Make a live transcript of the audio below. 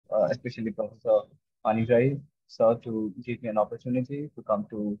especially Professor Anijai, sir, to give me an opportunity to come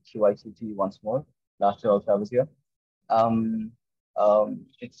to QIQT once more. Last year also I was here. Um,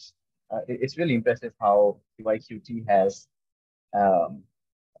 it's really impressive how QIQT has um,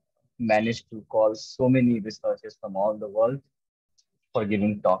 managed to call so many researchers from all the world for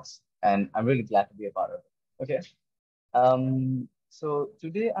giving talks, and I'm really glad to be a part of it. Okay. So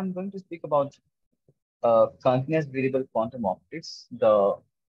today I'm going to speak about continuous variable quantum optics, the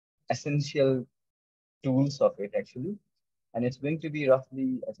essential tools of it actually, and it's going to be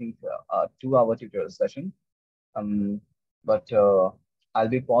roughly, I think, a 2 hour tutorial session. Um, but I'll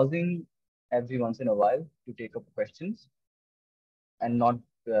be pausing every once in a while to take up questions and not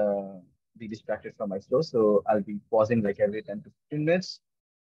uh, be distracted from my flow. So I'll be pausing like every 10 to 15 minutes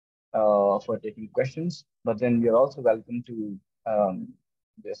for taking questions. But then you're also welcome to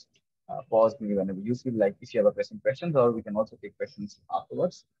just pause me whenever you feel like if you have a pressing questions, or we can also take questions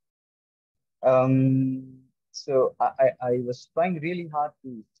afterwards. I was trying really hard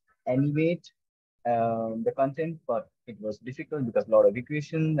to animate the content, but it was difficult because a lot of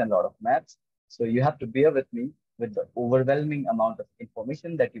equations and a lot of maths. So you have to bear with me with the overwhelming amount of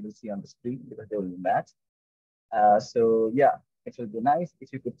information that you will see on the screen because there will be maths. So yeah, it will be nice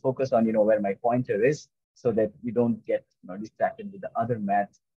if you could focus on where my pointer is, so that you don't get distracted with the other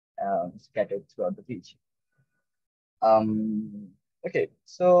maths scattered throughout the page. Um, okay,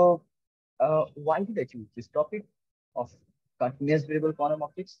 so why did I choose this topic of continuous variable quantum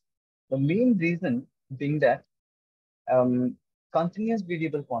optics? The main reason being that um, continuous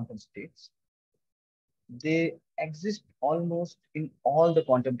variable quantum states, they exist almost in all the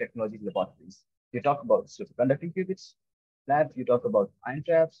quantum technology laboratories. You talk about superconducting qubits labs, you talk about ion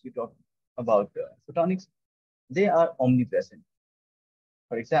traps, you talk about photonics, they are omnipresent.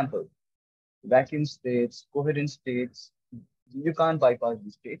 For example, vacuum states, coherent states, you can't bypass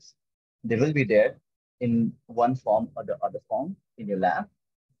these states. They will be there in one form or the other form in your lab.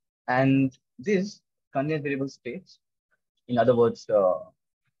 And these continuous variable states, in other words,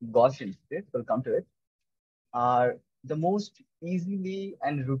 Gaussian states, will come to it, are the most easily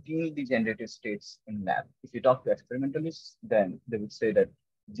and routinely generated states in lab. If you talk to experimentalists, then they would say that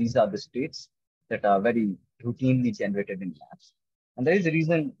these are the states that are very routinely generated in labs. And there is a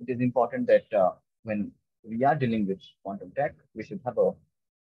reason it is important that when we are dealing with quantum tech, we should have a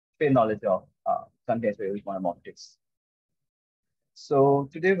fair knowledge of continuous variable quantum optics. So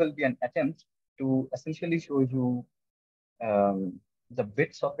today will be an attempt to essentially show you the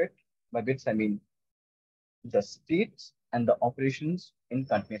bits of it. By bits, I mean the states and the operations in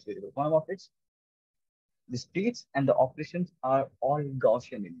continuous variable quantum optics. The states and the operations are all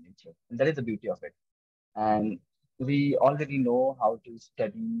Gaussian in nature, and that is the beauty of it. And we already know how to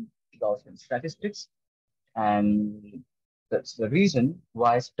study Gaussian statistics, and that's the reason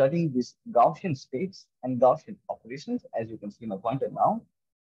why studying these Gaussian states and Gaussian operations, as you can see my pointer now,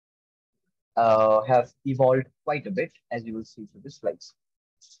 have evolved quite a bit, as you will see through the slides.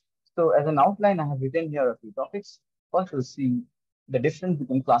 So as an outline, I have written here a few topics. First, we'll see the difference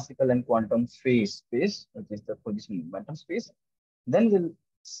between classical and quantum phase space, which is the position momentum space. Then we'll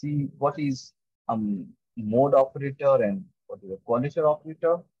see what is a mode operator and what is a quadrature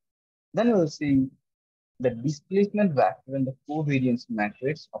operator. Then we'll see the displacement vector and the covariance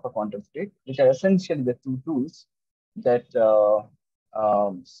matrix of a quantum state, which are essentially the two tools that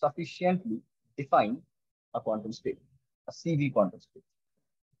sufficiently define a quantum state, a CV quantum state.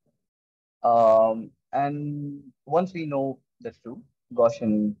 And once we know the two,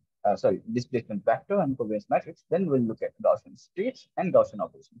 displacement vector and covariance matrix, then we'll look at Gaussian states and Gaussian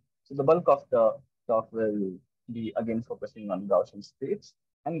operations. So the bulk of the talk will be again focusing on Gaussian states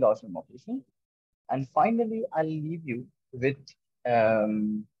and Gaussian operations. And finally, I'll leave you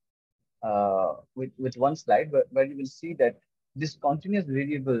um, with one slide where you will see that this continuous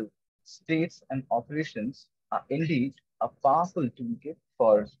variable states and operations are indeed a powerful toolkit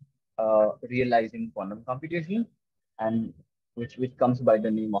for realizing quantum computation, and which comes by the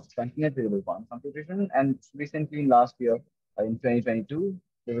name of continuous variable quantum computation. And recently, last year, in 2022,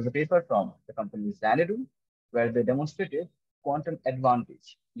 there was a paper from the company Xanadu where they demonstrated quantum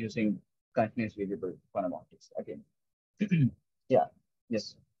advantage using continuous variable quantum optics again. Yeah,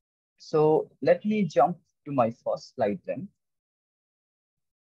 yes. So let me jump to my first slide then.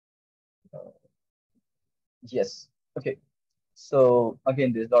 Uh, yes. Okay. So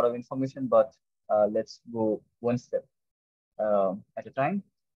again, there's a lot of information, but let's go one step at a time.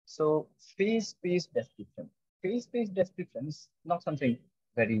 So phase space description. Phase space description is not something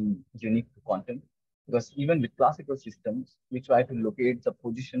very unique to quantum, because even with classical systems, we try to locate the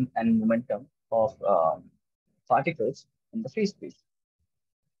position and momentum of particles in the phase space.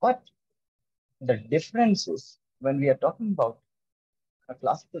 But the difference is when we are talking about a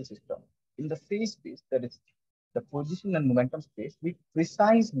classical system, in the phase space, that is the position and momentum space, we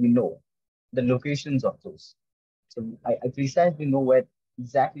precisely know the locations of those. So I precisely know where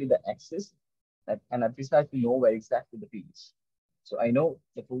exactly the x is, and I precisely know where exactly the p is. So I know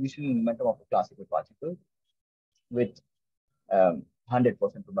the position and momentum of a classical particle with 100%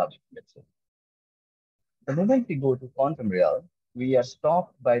 probability, let's say. The moment we go to quantum realm, we are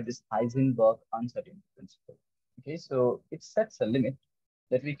stopped by this Heisenberg uncertainty principle. Okay, so it sets a limit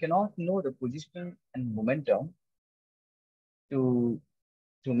that we cannot know the position and momentum to,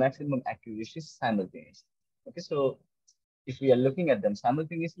 to maximum accuracy simultaneously. Okay, so if we are looking at them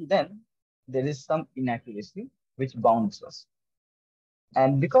simultaneously, then there is some inaccuracy which bounds us.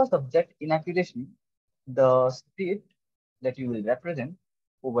 And because of that inaccuracy, the state that you will represent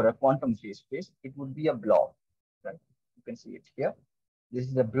over a quantum phase space, it would be a blob, right? You can see it here. This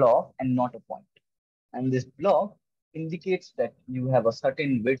is a blob and not a point. And this blob indicates that you have a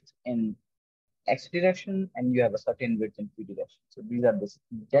certain width in x direction and you have a certain width in p direction. So these are this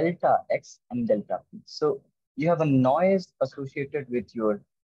delta x and delta p. So you have a noise associated with your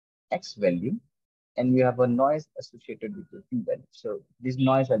x value and you have a noise associated with your p value. So this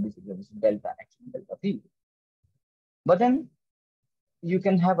noise are basically this delta x and delta p. But then you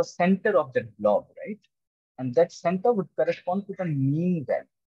can have a center of that blob, right? And that center would correspond to the mean value.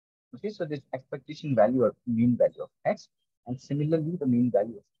 Okay, so this expectation value or mean value of x, and similarly the mean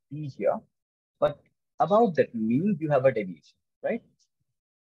value of p here. But about that mean, you have a deviation, right?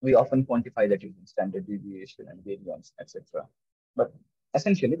 We often quantify that using standard deviation and variance, etc. But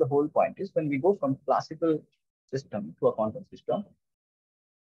essentially, the whole point is when we go from classical system to a quantum system,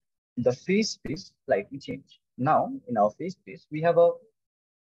 the phase space slightly change. Now, in our phase space, we have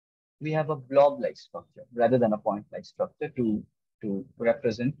a blob-like structure rather than a point-like structure to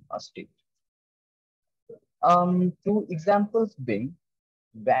represent a state. Two examples being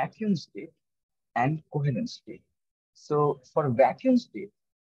vacuum state and coherent state. So for vacuum state,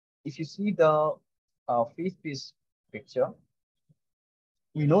 if you see the phase space picture,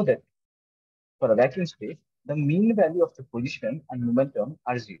 we know that for a vacuum state, the mean value of the position and momentum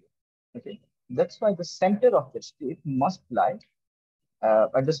are zero. Okay, that's why the center of the state must lie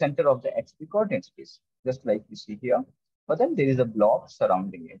at the center of the x-ray coordinate space, just like you see here. But then there is a blob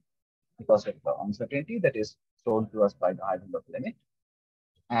surrounding it because of the uncertainty that is thrown to us by the Heisenberg limit.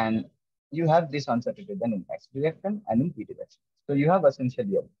 And you have this uncertainty then in x direction and in p direction. So you have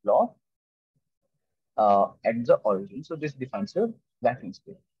essentially a blob at the origin. So this defines a vacuum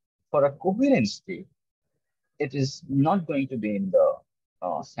state. For a coherent state, it is not going to be in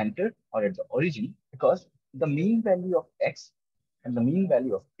the center or at the origin because the mean value of x and the mean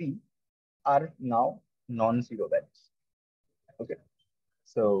value of p are now non-zero values. Okay.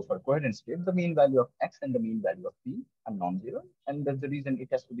 So for coherent state, the mean value of x and the mean value of p are non-zero, and that's the reason it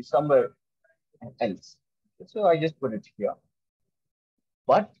has to be somewhere else. So I just put it here.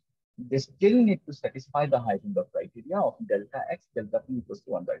 But they still need to satisfy the Heisenberg criteria of delta x, delta p equals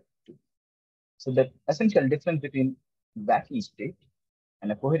to 1 by 2. So the essential difference between vacuum state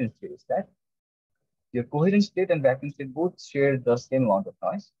and a coherent state is that your coherent state and vacuum state both share the same amount of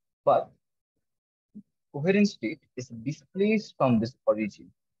noise, but coherent state is displaced from this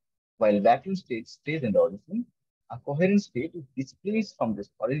origin, while vacuum state stays in the origin. A coherent state is displaced from this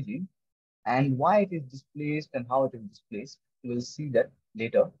origin, and why it is displaced and how it is displaced, we'll see that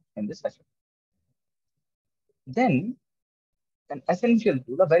later in this session. Then, an essential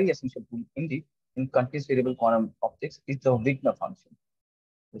tool, a very essential tool indeed, in continuous variable quantum optics is the Wigner function,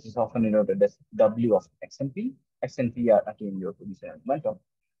 which is often denoted as W of x and p. X and p are again your position and momentum.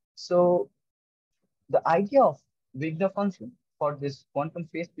 So the idea of Wigner function for this quantum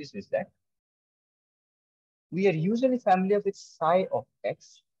phase space is that we are usually familiar with psi of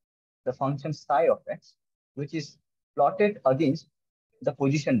x, the function psi of x, which is plotted against the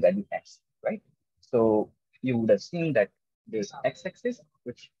position value x, right? So you would have seen that there's x-axis,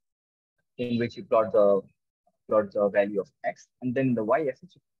 which in which you plot the value of x, and then the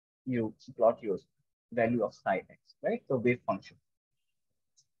y-axis you plot your value of psi x, right? The wave function.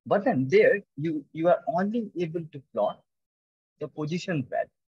 But then there you are only able to plot the position value,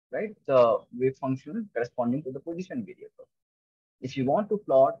 right? The wave function corresponding to the position variable. If you want to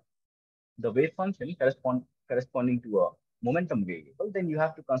plot the wave function corresponding to a momentum variable, then you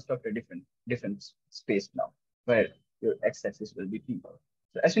have to construct a different space now, where your x-axis will be p.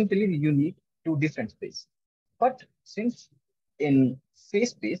 So essentially, you need two different spaces. But since in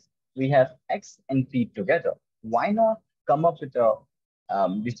phase space we have x and p together, why not come up with a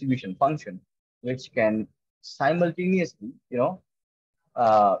distribution function which can simultaneously,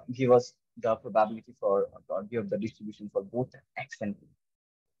 give us the probability for, or give the distribution for both x and p.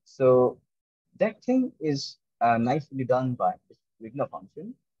 So that thing is nicely done by this Wigner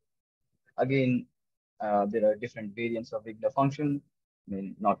function. Again, there are different variants of Wigner function. I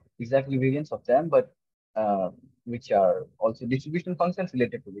mean, not exactly variants of them, but which are also distribution functions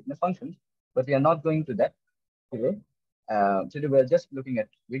related to Wigner functions. But we are not going to that today. Today we're just looking at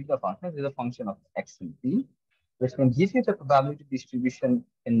Wigner function. Is a function of x and p, which can give you the probability distribution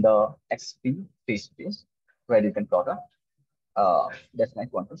in the xp phase space, where you can plot a definite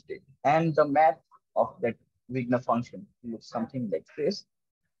quantum state. And the math of that Wigner function looks something like this.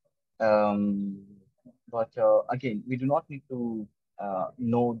 Um, but again, we do not need to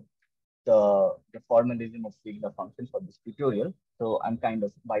know the formalism of Wigner function for this tutorial. So I'm kind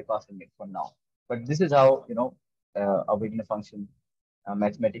of bypassing it for now. But this is how, a Wigner function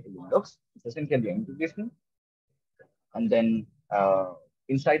mathematically looks. It's essentially an integration. And then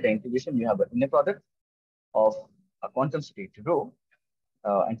inside the integration, you have an inner product of a quantum state rho.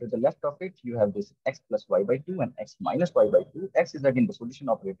 And to the left of it, you have this x plus y by 2 and x minus y by 2. X is again the position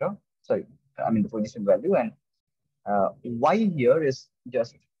operator. Sorry, I mean the position value. And y here is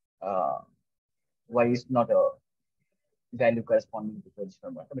just, uh, y is not a value corresponding to position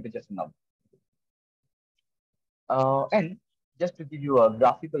operator, but it's just a number. And just to give you a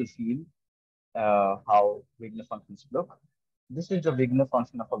graphical feel, how Wigner functions look, this is the Wigner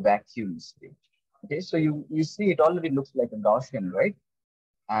function of a vacuum state. Okay, so you see it already looks like a Gaussian, right?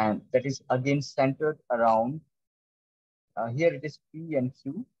 And that is again centered around, here it is P and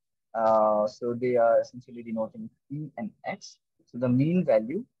Q. So they are essentially denoting P and X. So the mean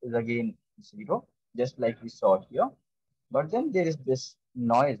value is again 0, just like we saw here. But then there is this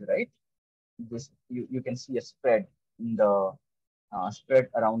noise, right? This you can see a spread in the spread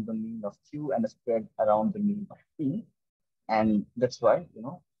around the mean of Q and a spread around the mean of P. And that's why,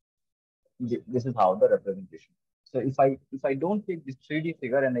 this is how the representation. So if I don't take this 3D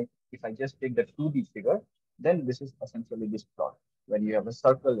figure and if I just take the 2D figure, then this is essentially this plot where you have a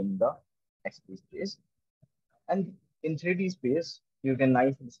circle in the XP space. And in 3D space, you can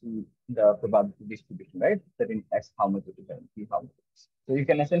nicely see the probability distribution, right? That in X how much it is and P how much it is. So you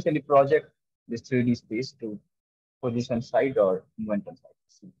can essentially project this 3D space to position side or momentum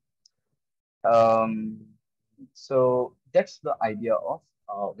side. So that's the idea of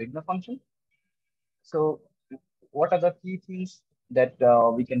Wigner function. So what are the key things that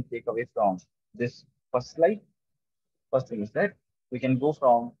we can take away from this first slide? First thing is that we can go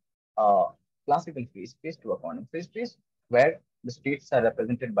from a classical phase space to a quantum phase space where the states are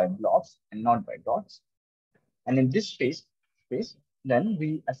represented by blobs and not by dots. And in this space, then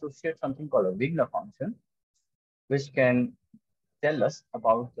we associate something called a Wigner function, which can tell us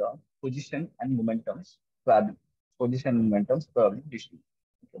about the position and momentums, position and momentums probability distribution.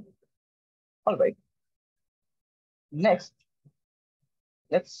 Okay. All right. Next,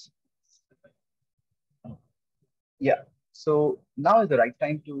 let's, yeah. So now is the right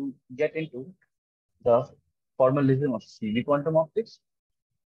time to get into the formalism of CV quantum optics.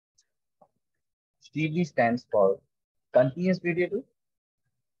 CV stands for continuous variable,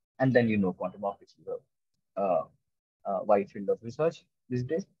 and then quantum optics is a wide field of research these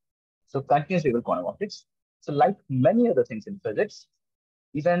days. So continuous variable quantum optics. So like many other things in physics,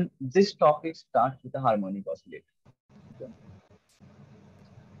 even this topic starts with a harmonic oscillator. Okay.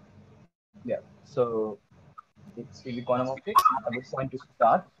 Yeah. So it's CV quantum optics. A good point to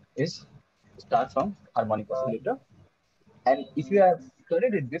start from harmonic oscillator. And if you have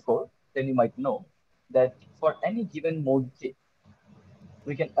studied it before, then you might know that for any given mode K,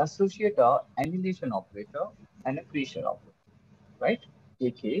 we can associate a annihilation operator and a creation operator, right?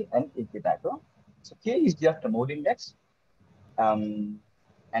 AK and AK diagram. So K is just a mode index. And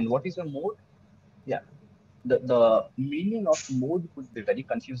what is a mode? Yeah, the meaning of mode could be very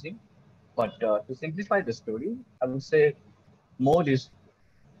confusing. But to simplify the story, I would say mode is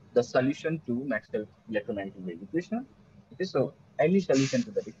the solution to Maxwell's electromagnetic wave equation. Okay, so any solution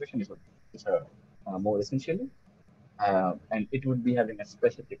to that equation is a mode essentially. And it would be having a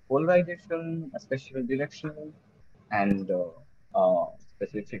specific polarization, a specific direction, and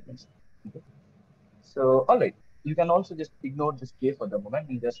specific frequency. Okay. So, all right, you can also just ignore this K for the moment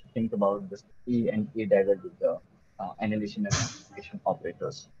and just think about this E and A dagger with the annihilation and multiplication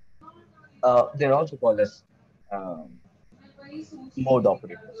operators. They're also called as um, mode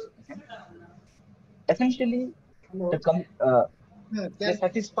operators. Okay. Essentially, Hello. the they Can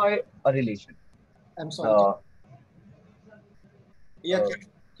satisfy a relation. I'm sorry. Uh, Yeah, uh,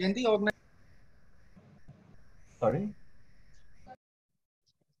 can the organize? Sorry.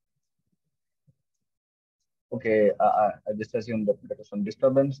 Okay, I just assumed that there was some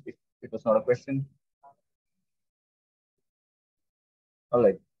disturbance. If it was not a question, all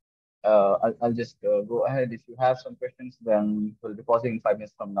right. I'll just go ahead. If you have some questions, then we'll be pausing in 5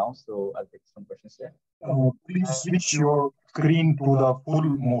 minutes from now. So I'll take some questions there. Please switch your screen to the full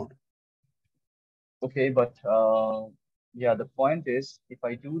mode. Okay, but yeah, the point is, if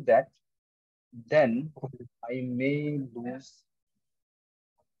I do that, then Okay. I may lose.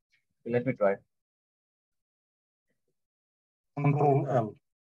 Let me try. Control L.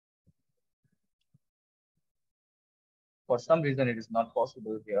 For some reason, it is not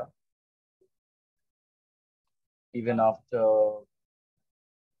possible here, even after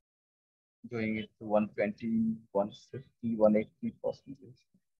doing it to 120, 150, 180%.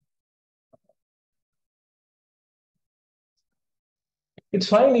 It's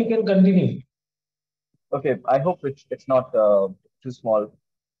fine, you can continue. Okay, I hope it's not too small.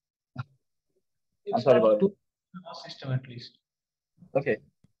 I'm It's sorry not about it. too system at least. Okay,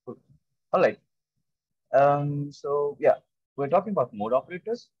 cool. All right. So yeah, we're talking about mode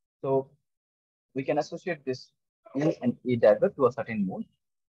operators. So we can associate this A and A dagger to a certain mode.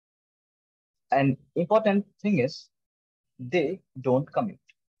 And important thing is they don't commute.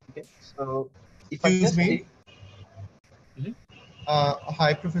 Okay, so if I Excuse just me. take, Mhm.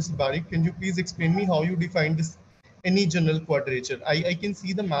 Hi, Professor Barik. Can you please explain me how you define this any general quadrature? I can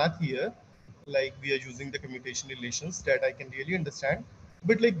see the math here, like we are using the commutation relations that I can really understand.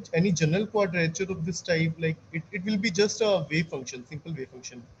 But like any general quadrature of this type, like it will be just a wave function, simple wave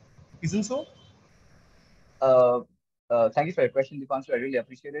function. Isn't so? uh, thank you for your question, Dipanshu. I really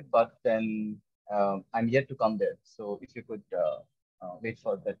appreciate it, but then I'm yet to come there. So if you could wait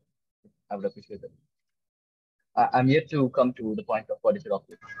for that, I would appreciate it. I'm yet to come to the point of what is it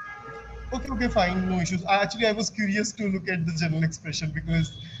operator. Okay, fine, no issues. Actually, I was curious to look at the general expression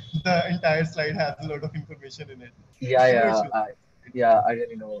because the entire slide has a lot of information in it. Yeah, No yeah, issues. I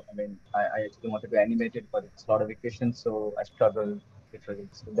really know. I mean, I actually wanted to animate it, but it's a lot of equations, so I struggle with it.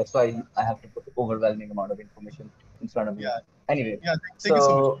 So that's why I have to put overwhelming amount of information in front of me. Yeah, Anyway, yeah. Thank you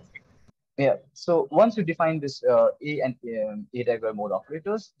so much. so yeah, so once you define this A and A diagonal mode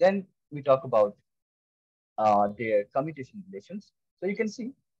operators, then we talk about their commutation relations. So you can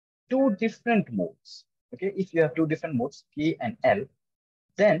see two different modes. Okay, if you have two different modes, K and L,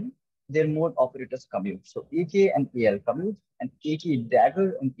 then their mode operators commute. So AK and AL commute, and AK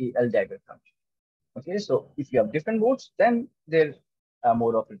dagger and AL dagger commute. Okay, so if you have different modes, then their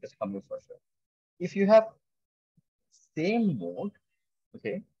mode operators commute for sure. If you have same mode,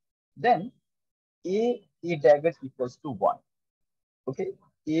 okay, then A dagger equals to 1. Okay,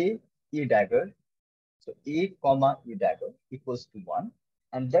 A dagger, so A comma A dagger equals to 1.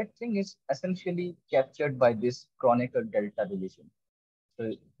 And that thing is essentially captured by this chronicle delta relation.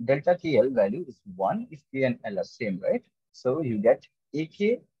 So delta KL value is 1 if K and L are same, right? So you get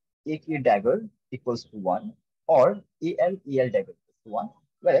AK dagger equals to 1 or AL dagger equals to 1.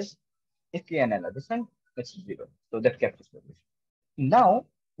 Whereas if K and L are different, it's 0. So that captures the relation. Now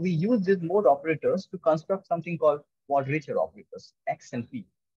we use these mode operators to construct something called quadrature operators, X and P.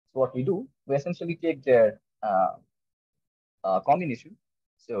 So what we do, we essentially take their combination.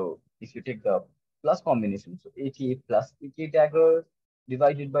 So if you take the plus combination, so AK plus AK dagger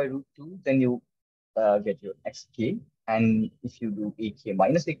divided by root 2, then you get your XK. And if you do AK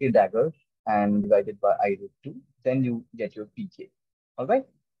minus AK dagger and divided by I root 2, then you get your PK. All right.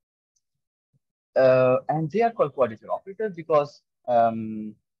 And they are called quadrature operators because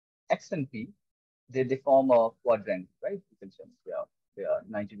X and P, they form a quadrant, right? You can say they are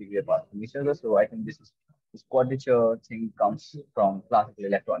 90-degree apart from each other. So I think this quadrature thing comes from classical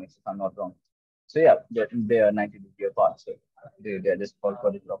electronics, if I'm not wrong. So yeah, they are 90-degree apart. So they're just called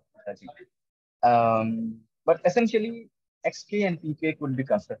quadrature operators, I think. But essentially, XK and PK could be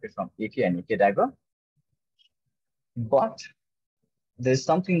constructed from AK and AK dagger. But there's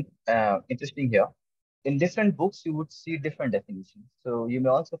something interesting here. In different books, you would see different definitions. So you may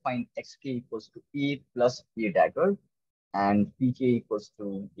also find XK equals to A plus A dagger and PK equals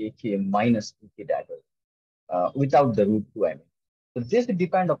to AK minus AK dagger without the root 2, I mean. So this will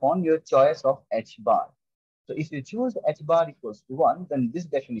depend upon your choice of H bar. So if you choose H bar equals to 1, then this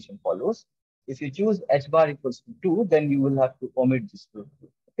definition follows. If you choose H bar equals to 2, then you will have to omit this root 2.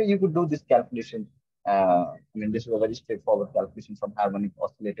 Okay, you could do this calculation. I mean, this is a very straightforward calculation from harmonic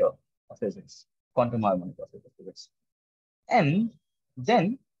oscillator physics, quantum harmonic oscillator physics. And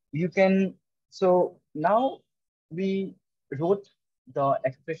then you can, so now we wrote the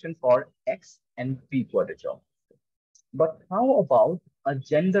expression for X and P quadrature. But how about a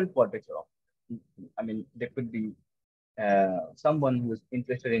gender quadrature? I mean, there could be someone who is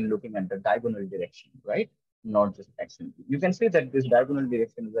interested in looking at the diagonal direction, right? not just x and p. You can say that this diagonal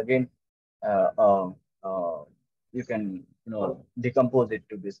direction is again, uh, uh, uh, you can decompose it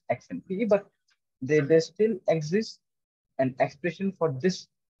to this x and p, but there still exists an expression for this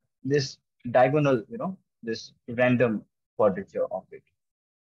diagonal, this random quadrature of it.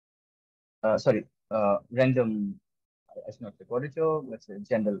 Sorry, random. I should not say quadrature. Let's say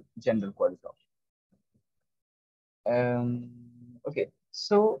general quadrature. Okay,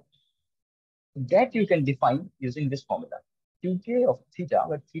 so that you can define using this formula. QK of theta,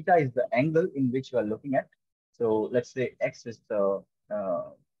 but theta is the angle in which you are looking at. So let's say x is the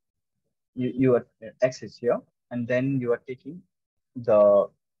you are x is here, and then you are taking the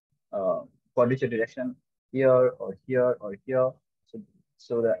quadrature direction here or here or here.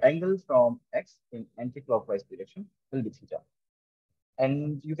 So the angle from x in anti-clockwise direction will be theta.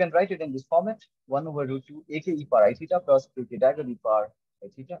 And you can write it in this format: 1 over root 2 ak e power I theta plus ak dagger e power I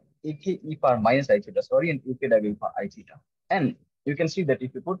theta, ak e power minus I theta, sorry, and ak dagger e power I theta. And you can see that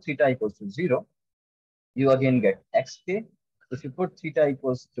if you put theta equals to 0, you again get xk. If you put theta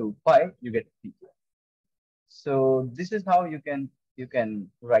equals to pi, you get pk. So this is how you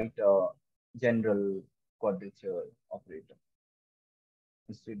can write a general quadrature operator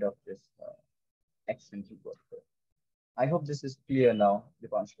instead of this x into quadrature. I hope this is clear now,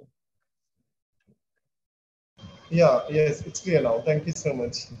 Dipanshu. Yeah, yes, it's clear now. Thank you so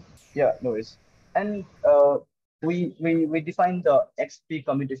much. Yeah, no worries. And we define the XP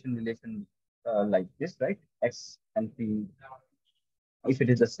commutation relation like this, right? X and P. If it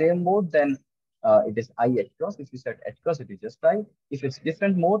is the same mode, then it is I H cross. If you set H cross, it is just I. If it's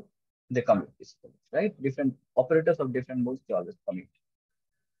different mode, they commute this, right? Different operators of different modes, they always commute.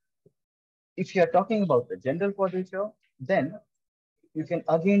 If you are talking about the general quadrature, then you can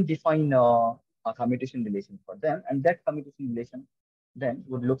again define a commutation relation for them, and that commutation relation then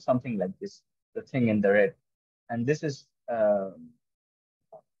would look something like this, the thing in the red. And this is, I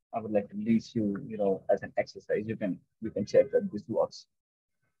would like to leave you, as an exercise. You can check that this works.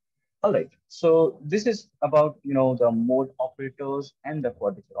 All right. So this is about, the mode operators and the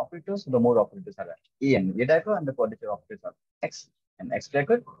quadrature operators. So the mode operators are A and A dagger, and the quadrature operators are X and X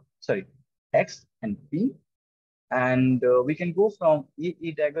dagger. Sorry, X and P. And we can go from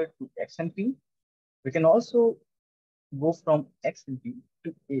A dagger to X and P. We can also go from X and P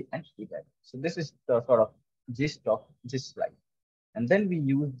to A and A dagger. So this is the sort of gist of this slide. And then we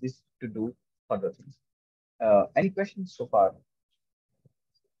use this to do further things. Any questions so far?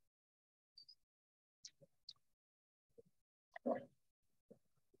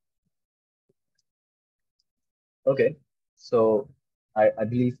 Okay, so I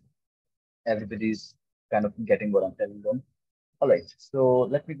believe everybody's kind of getting what I'm telling them. All right, so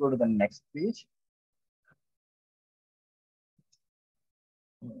let me go to the next page.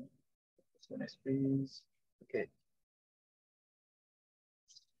 So next page. Okay.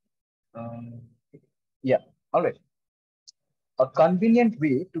 Um, yeah. All right. A convenient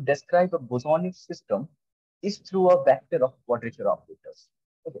way to describe a bosonic system is through a vector of quadrature operators.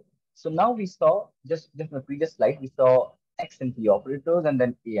 Okay. So now we saw just in the previous slide, we saw X and P operators and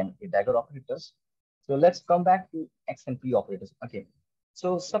then A and A dagger operators. So let's come back to X and P operators. Okay.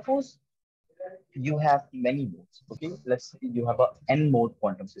 So suppose you have many modes. Okay. Let's say you have a N mode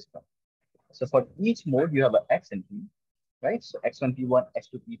quantum system. So for each mode, you have a X and P, right? So X1, P1,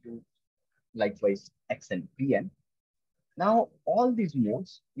 X2, P2, likewise X and Pn. Now, all these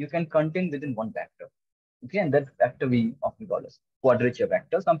modes you can contain within one vector. Okay, and that vector we often call as quadrature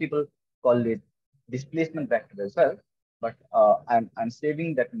vector. Some people call it displacement vector as well, but I'm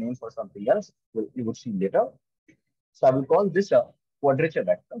saving that name for something else. You would see later. So I will call this a quadrature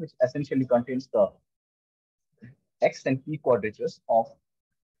vector, which essentially contains the x and p quadratures of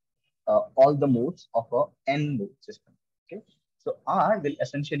all the modes of a n mode system. Okay, so R will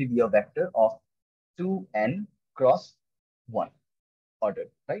essentially be a vector of 2n cross 1 ordered,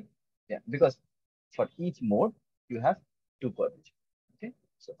 right? Yeah, because for each mode you have two quadrature. Okay,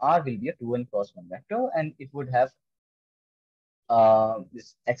 so R will be a 2n cross 1 vector, and it would have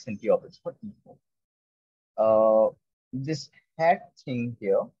this x and p operators for each mode. This hat thing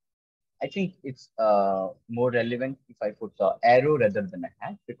here, I think it's more relevant if I put the arrow rather than a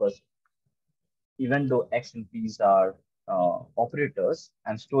hat, because even though x and p's are operators,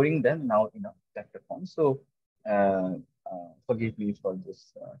 I'm storing them now in a vector form. So uh, forgive me for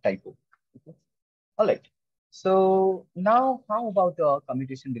this typo. Okay. All right. So now, how about the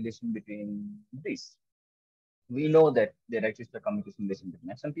commutation relation between these? We know that there exists a commutation relation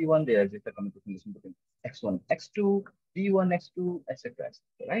between x and p1. There exists a commutation relation between x1, x2, p1, x2, etc.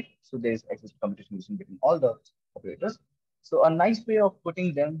 Right? So there is exists commutation relation between all the operators. So a nice way of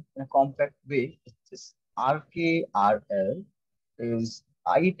putting them in a compact way is this. RKRL is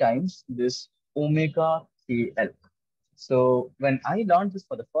I times this omega KL. So when I learned this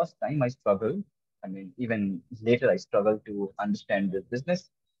for the first time, I struggled. I mean, even later, I struggled to understand this business.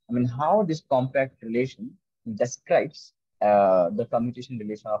 I mean, how this compact relation describes the commutation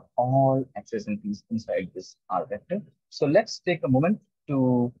relation of all axes and p's inside this R vector. So let's take a moment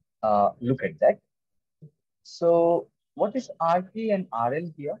to look at that. So what is RK and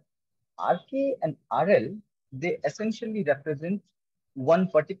RL here? RK and RL, they essentially represent one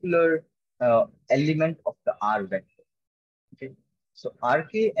particular element of the R vector. Okay. So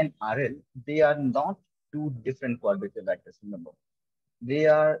RK and RL, they are not two different quadrature vectors, remember. They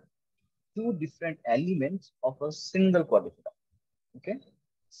are two different elements of a single quadrature vector. Okay.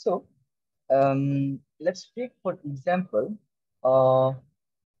 So let's take, for example, uh,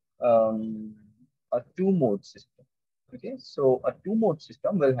 um, a two-mode system. Okay. So a two-mode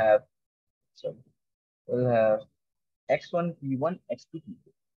system will have, sorry, will have x1, p1, x2,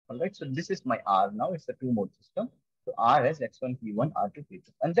 p2. All right. So this is my R now. It's a two-mode system. So R has x1, p1, r2, p2.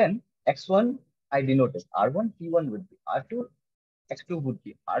 And then x1, I denote as r1, p1 would be r2, x2 would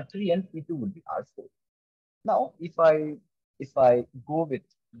be r3, and p2 would be r4. Now, if I go with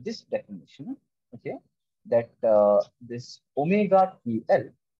this definition, okay, that this omega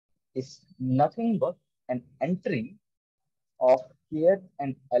TL is nothing but an entry of kth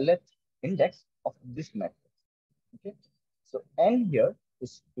and lth index of this matrix. Okay, so n here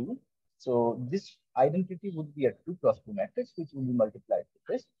is 2. So this identity would be a 2 cross 2 matrix, which will be multiplied with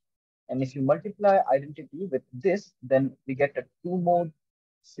this. And if you multiply identity with this, then we get a two-mode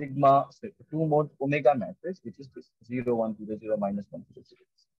sigma, two-mode omega matrix, which is this 0, 1, 0, 0, minus 1, 0, 0.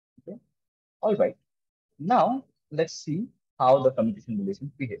 Okay. All right. Now let's see how the commutation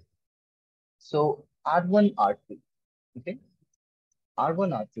relations behave. So R1, R2. Okay.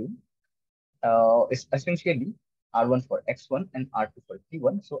 R1, R2 is essentially R1 for X1 and R2 for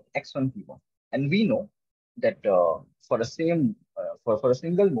P1. So X1, P1. And we know that for the same, for a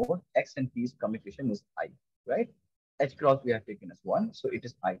single mode, X and P's commutation is I, right? H cross we have taken as 1, so it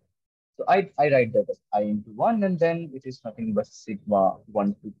is I. So I write that as I into 1, and then it is nothing but sigma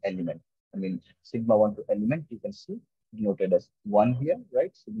 1 to element. I mean, sigma 1 to element, you can see denoted as 1 here,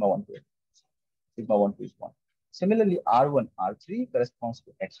 right? Sigma 1 to sigma 1 to is 1. Similarly, R1, R3 corresponds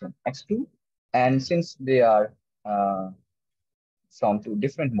to X1, X2. And since they are from two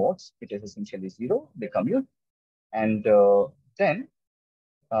different modes, it is essentially 0, they commute. And then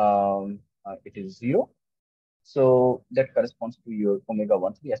it is 0. So that corresponds to your omega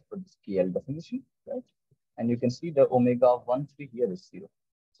 1, 3 as per this KL definition, right? And you can see the omega 1, 3 here is 0.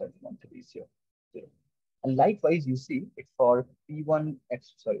 Sorry, 1, 3 is 0. 0. And likewise, you see it for P1,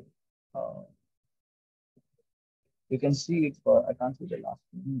 X, sorry. You can see it for, I can't see the last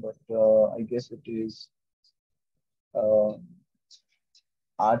one, but I guess it is uh,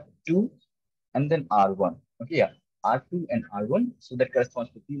 R2 and then R1. Okay, yeah, R2 and R1. So that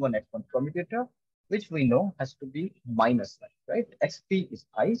corresponds to P1 X1 commutator, which we know has to be minus I, right? XP is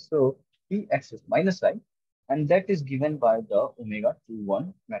I, so PX is minus I, and that is given by the omega 2,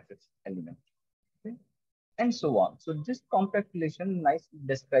 1 matrix element. Okay, and so on. So this compact relation nicely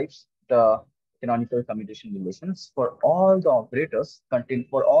describes the canonical commutation relations for all the operators contained,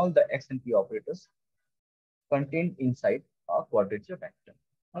 for all the X and P operators contained inside a quadrature vector.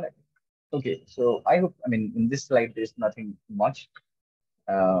 All right. Okay, so I hope, I mean, in this slide, there's nothing much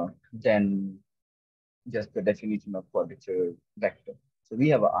than just the definition of quadrature vector. So we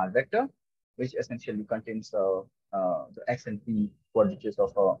have a R vector, which essentially contains the X and P quadratures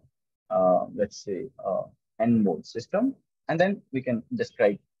of a, let's say, N mode system. And then we can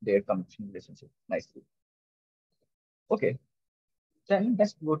describe their commutation relationship nicely. Okay, then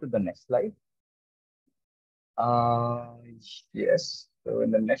let's go to the next slide. Yes. So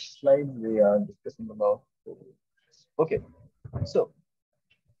in the next slide, we are discussing about. Okay. So,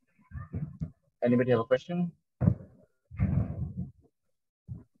 anybody have a question?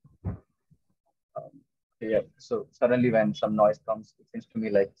 Yeah. So suddenly, when some noise comes, it seems to me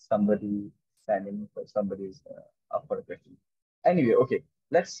like somebody standing or somebody is up for a question. Anyway, okay.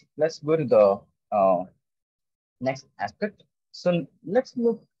 Let's go to the next aspect. So let's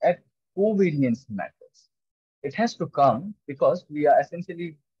look at covariance matrix. It has to come because we are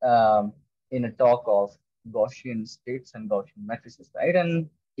essentially in a talk of Gaussian states and Gaussian matrices, right? And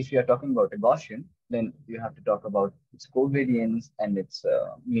if you are talking about a Gaussian, then you have to talk about its covariance and its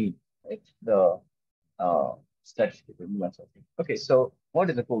mean, right? The statistical nuance of it. Okay, so what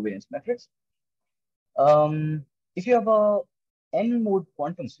is the covariance matrix? If you have a n-mode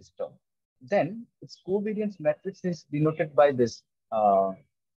quantum system, then its covariance matrix is denoted by this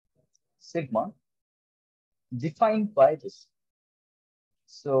sigma defined by this.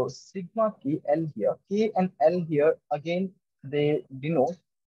 So sigma K L here, K and L here again they denote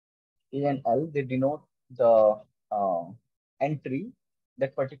A and L. They denote the uh, entry,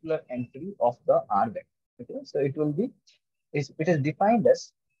 that particular entry of the R vector. Okay, so it will be it is defined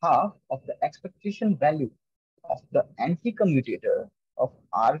as half of the expectation value of the anti-commutator of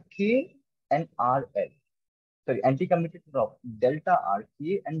RK and RL. Sorry, anti-commutator of delta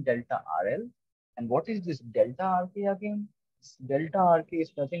RK and delta RL. And what is this delta RK again? Delta RK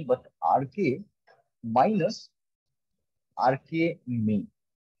is nothing but RK minus RK mean.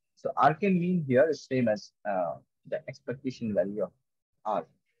 So RK mean here is same as the expectation value of R.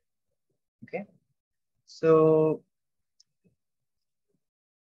 Okay. So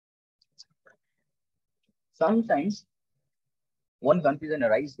sometimes one confusion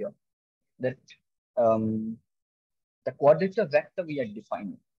arises here that um, the quadrature vector we are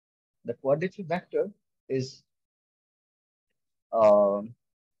defining. The quadrature vector is uh,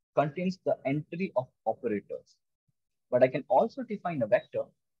 contains the entry of operators. But I can also define a vector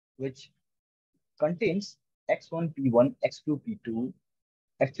which contains x1, p1, x2, p2,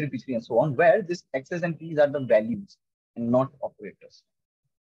 x3, p3, and so on, where this x's and p's are the values and not operators.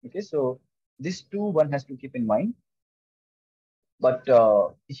 Okay, so this two one has to keep in mind. But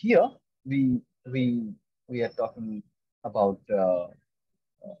here we we we are talking about the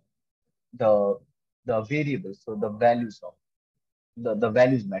variables, so the values of the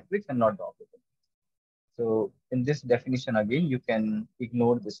values matrix and not the operator. So in this definition again, you can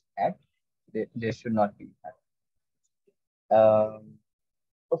ignore this at. There should not be at.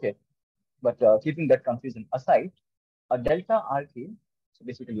 Okay, but keeping that confusion aside, a delta RK, so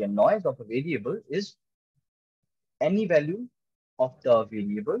basically a noise of a variable, is any value of the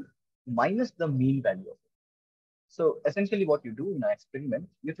variable minus the mean value of it. So essentially what you do in an experiment,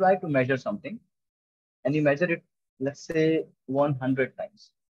 you try to measure something and you measure it, let's say 100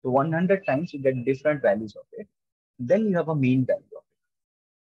 times. So 100 times you get different values of it. Then you have a mean value of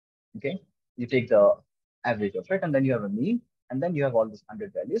it. Okay, you take the average of it and then you have a mean and then you have all these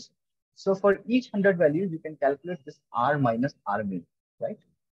 100 values. So for each 100 values, you can calculate this R minus R mean, right?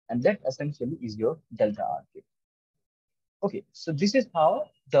 And that essentially is your delta RK. Okay, so this is how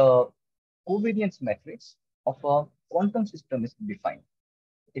the covariance matrix of a quantum system is defined.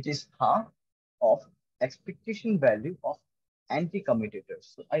 It is half of expectation value of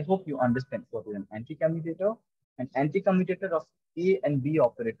anti-commutators. So I hope you understand what is an anti-commutator. An anti-commutator of A and B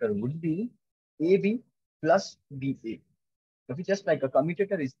operator would be AB plus BA. Okay, just like a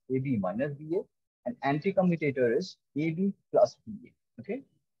commutator is AB minus BA, an anti-commutator is AB plus BA. Okay,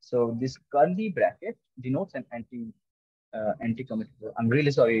 so this curly bracket denotes an anti-commutator. I'm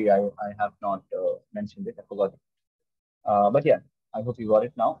really sorry, I have not mentioned it. I forgot it. But yeah, I hope you got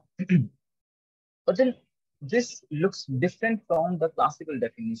it now. But then this looks different from the classical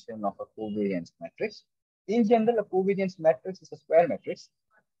definition of a covariance matrix. In general, a covariance matrix is a square matrix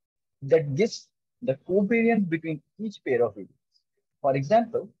that gives the covariance between each pair of variables. For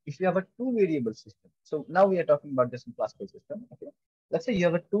example, if you have a two variable system, so now we are talking about this in classical system. Okay, let's say you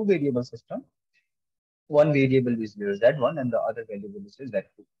have a two variable system. One variable is your z1 and the other variable is your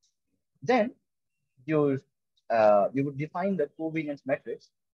z2. Then you would define the covariance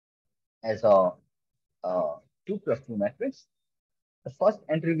matrix as a 2 plus 2 matrix. The first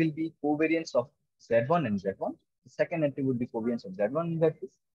entry will be covariance of Z1 and Z1. The second entry would be covariance of Z1 and Z2.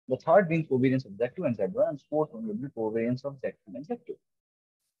 The third being covariance of Z2 and Z1. And fourth one would be covariance of Z2 and Z2.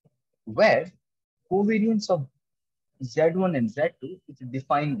 Where covariance of Z1 and Z2 is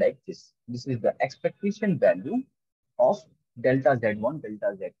defined like this. This is the expectation value of delta Z1,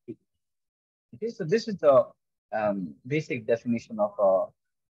 delta Z2. Okay, so this is the basic definition of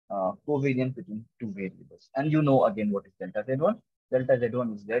covariance between two variables. And you know again what is delta Z1. Delta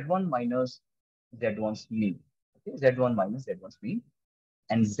Z1 is Z1 minus Z1's mean. Okay, Z1 minus Z1's mean.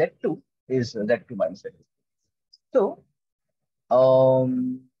 And Z2 is Z2 minus Z2. So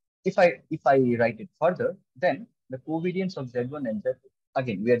if I write it further, then the covariance of Z1 and Z2,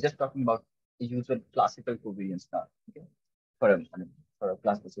 again, we are just talking about the usual classical covariance now, okay, for a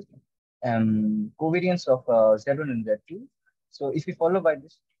classical system. Covariance of Z1 and Z2. So if we follow by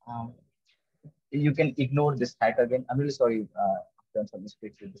this, you can ignore this hat again. I'm really sorry, I've done some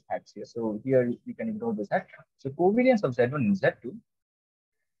mistakes with this hats here. So here you can ignore this hat. So covariance of Z1 and Z2.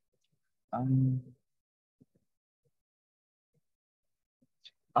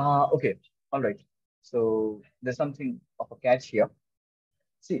 Okay, all right. So there's something of a catch here.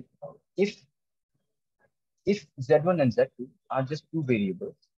 See, if Z1 and Z2 are just two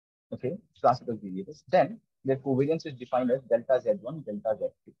variables, okay, classical variables, then their covariance is defined as delta Z1, delta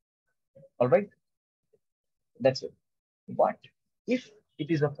Z2. All right. That's it. But if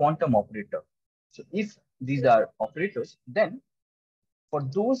it is a quantum operator, so if these are operators, then for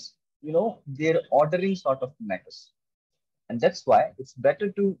those, their ordering sort of matters. And that's why it's better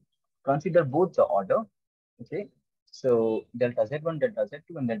to consider both the order. Okay. So delta Z1, delta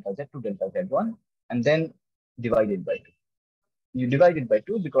Z2, and delta Z2, delta Z1, and then divide it by 2. You divide it by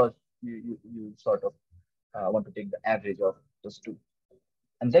 2 because you sort of want to take the average of those two.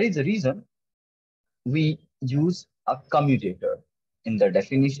 And there is a reason we use a commutator in the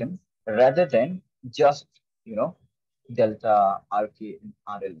definition rather than just, delta RK and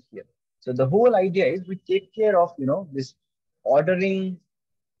RL here. So the whole idea is we take care of, this ordering,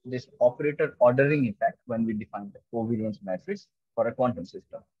 this operator ordering effect when we define the covariance matrix for a quantum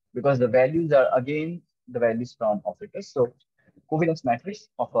system, because the values are again the values from operators. So covariance matrix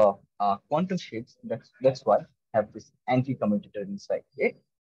of a quantum shapes, that's why I have this anti-commutator inside it.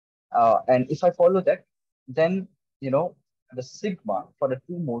 And if I follow that, then, the sigma for a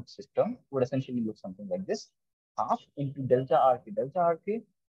two-mode system would essentially look something like this: half into delta RK,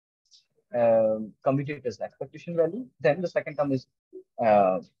 commutator's expectation value. Then the second term is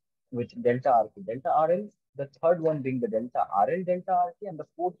uh, with delta RK, delta RL. The third one being the delta RL, delta RK, and the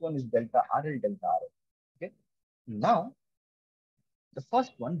fourth one is delta RL, delta RL. Okay. Now, the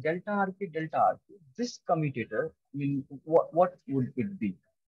first one, delta RK, delta RK, this commutator, what would it be?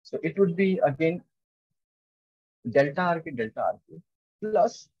 So it would be again delta RK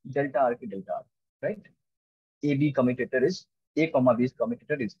plus delta RK, delta RK, right? AB commutator is A comma B's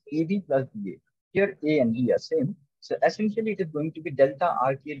commutator is AB plus BA. Here A and B are same. So essentially it is going to be delta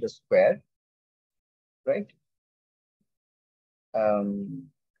RK the square, right? Um,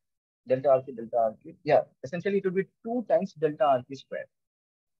 delta RK. Yeah, essentially it will be 2 times delta RK square.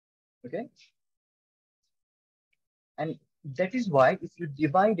 Okay. And that is why if you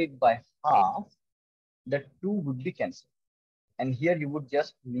divide it by half, that 2 would be cancelled. And here you would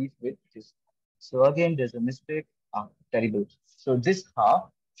just leave with this. So again, there's a mistake. Terrible. So this half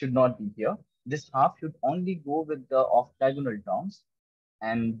should not be here. This half should only go with the off diagonal terms,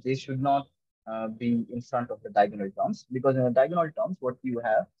 and they should not be in front of the diagonal terms, because in the diagonal terms, what you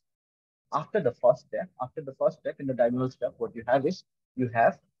have after the first step in the diagonal step, what you have is you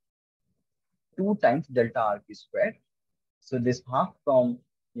have 2 times delta RP squared. So this half from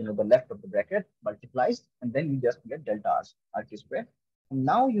the left of the bracket multiplies, and then you just get delta RK square. And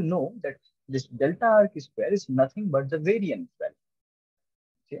now you know that this delta RK square is nothing but the variance value.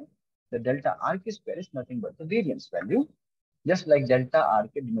 Okay, the delta RK square is nothing but the variance value. Just like delta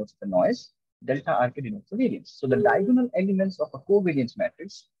RK denotes the noise, delta RK denotes the variance. So the diagonal elements of a covariance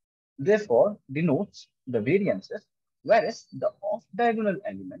matrix therefore denotes the variances, whereas the off diagonal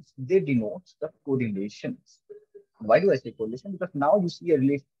elements, they denote the correlations. Why do I say correlation? Because now you see a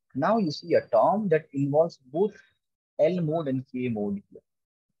relation, now you see a term that involves both L mode and K mode here.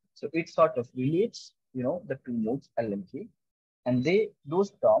 So it sort of relates, the two modes L and K, and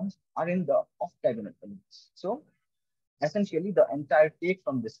those terms are in the off diagonal elements. So essentially, the entire take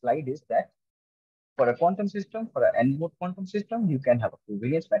from this slide is that for a quantum system, for an N-mode quantum system, you can have a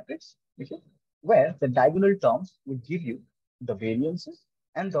covariance matrix, okay, where the diagonal terms would give you the variances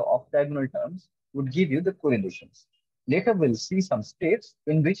and the off-diagonal terms would give you the correlations. Later, we'll see some states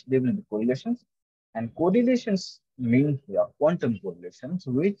in which there will be correlations, and correlations mean here quantum correlations,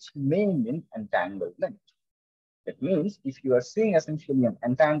 which may mean entanglement. That means if you are seeing essentially an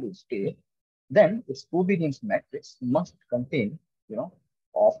entangled state, then its covariance matrix must contain,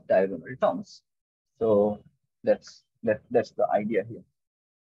 off-diagonal terms. So that's the idea here.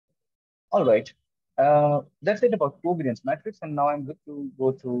 All right. That's it about covariance matrix. And now I'm going to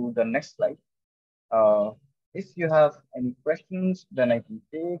go to the next slide. If you have any questions, then I can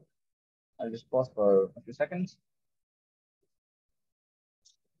take. I'll just pause for a few seconds.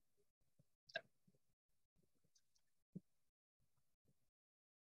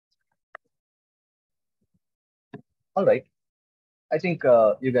 All right. I think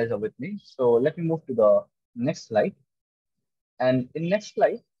you guys are with me. So let me move to the next slide. And in next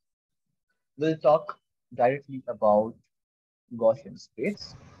slide, we'll talk directly about Gaussian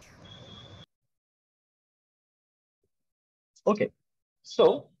states. Okay,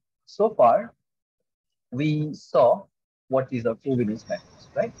 so far we saw what is a covariance matrix,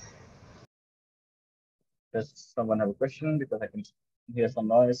 right? Does someone have a question? Because I can hear some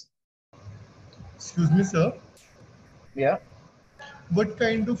noise. Excuse me, sir. Yeah. What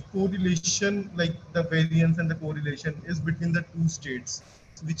kind of correlation, like the variance and the correlation, is between the two states,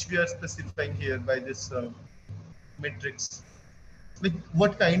 which we are specifying here by this matrix? Like,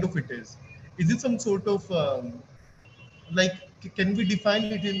 what kind of it is? Is it some sort of like, can we define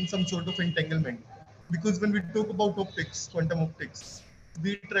it in some sort of entanglement? because when we talk about optics, quantum optics,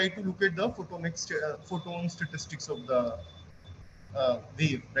 we try to look at the photon statistics of the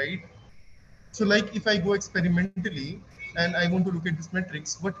wave, right? So like if I go experimentally and I want to look at this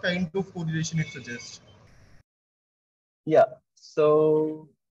matrix, what kind of correlation it suggests? Yeah. So,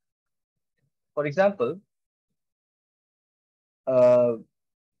 for example, uh,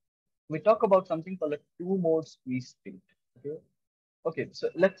 we talk about something called a two-mode squeeze state. Okay. Okay. So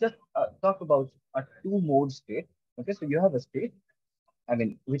let's just talk about a two-mode state. Okay. So you have a state, I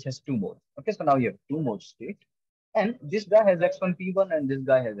mean, which has two modes. Okay. So now you have two-mode state, and this guy has x1 p1 and this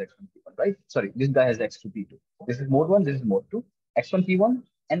guy has x1 p1, right? Sorry, this guy has x2 p2. This is mode one. This is mode two. X1 p1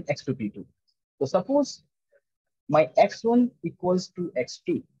 and x2 p2. So suppose my x1 equals to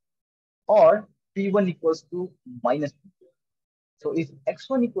x2 or p1 equals to minus p2. So if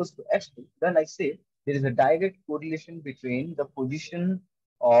x1 equals to x2, then I say there is a direct correlation between the position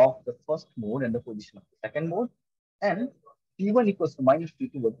of the first mode and the position of the second mode. And p1 equals to minus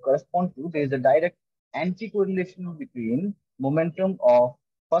p2 will correspond to there is a direct anti-correlation between momentum of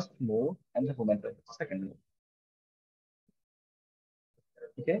first mode and the momentum of the second mode.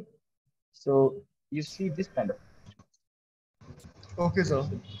 Okay, so you see this kind of. Okay, sir.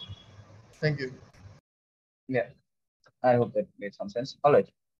 Thank you. Yeah, I hope that made some sense. All right.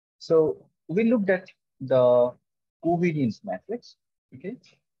 So we looked at the covariance matrix, okay,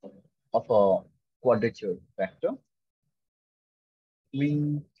 of a quadrature vector.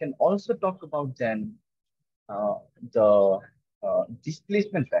 We can also talk about then the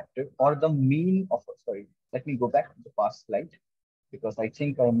displacement vector or the mean of, sorry, let me go back to the past slide because I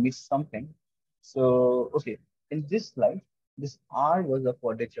think I missed something. So, okay, in this slide, this R was a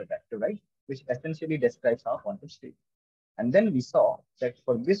quadrature vector, right? Which essentially describes our quantum state. And then we saw that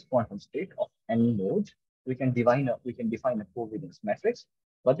for this quantum state of any mode, we can define a covariance matrix,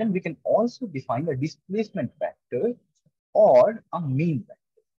 but then we can also define a displacement vector or a mean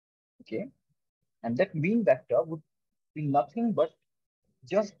vector. Okay, and that mean vector would be nothing but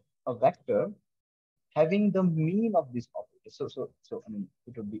just a vector having the mean of this operator. So I mean,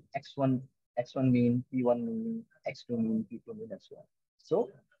 it would be x1 mean, p1 mean, x2 mean, p2 mean, and so on. So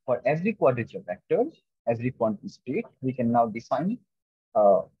for every quadrature vector, every quantum state, we can now define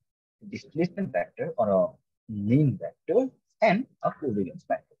a displacement vector or a mean vector and a covariance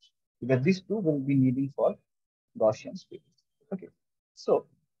matrix because these two will be needing for Gaussian space. Okay, so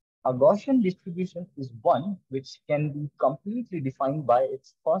a Gaussian distribution is one which can be completely defined by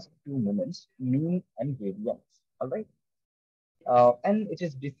its first two moments, mean and variance. All right, and it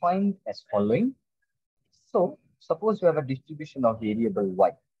is defined as following. So suppose you have a distribution of variable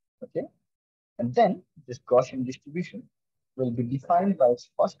y. Okay, and then this Gaussian distribution will be defined by its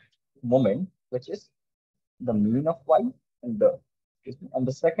first moment, which is the mean of y, and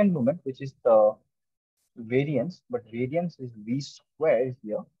the second moment, which is the variance, but variance is v square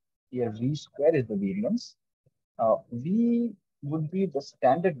here. Here v square is the variance. V would be the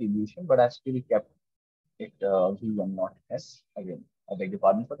standard deviation, but I still kept it v and not s. Again, I beg your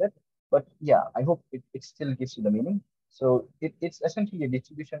pardon for that. But yeah, I hope it still gives you the meaning. So it's essentially a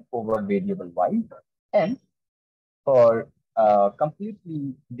distribution over variable y. And for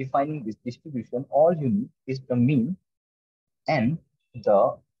completely defining this distribution, all you need is the mean and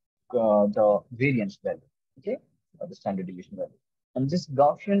the variance value, okay, or the standard deviation value. And this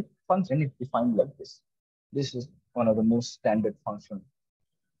Gaussian function is defined like this. This is one of the most standard functions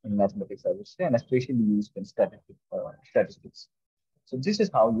in mathematics, I would say, and especially used in statistics. So this is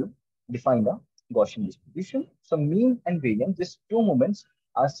how you define a Gaussian distribution. So mean and variance, these two moments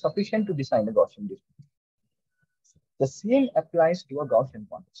are sufficient to design a Gaussian distribution. The same applies to a Gaussian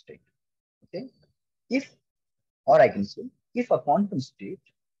quantum state. Okay, if, or I can say, if a quantum state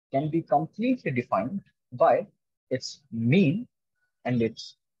can be completely defined by its mean and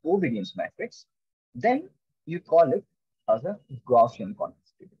its covariance matrix, then you call it as a Gaussian quantum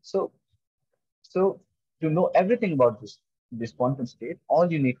state. So to know everything about this quantum state,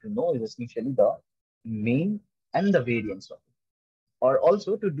 all you need to know is essentially the mean and the variance of it. Or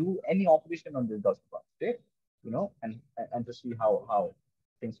also to do any operation on this Gaussian quantum state, and to see how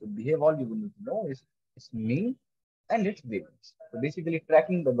things would behave, all you would need to know is its mean and its variance. So basically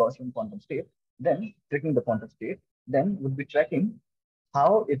tracking the Gaussian quantum state, then tracking the quantum state, then would be tracking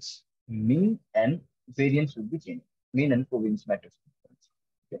how its mean and variance would be changed, mean and covariance matrix.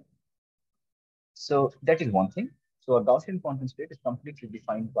 Okay. So that is one thing. So a Gaussian quantum state is completely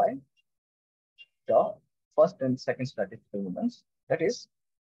defined by the first and second statistical moments. That is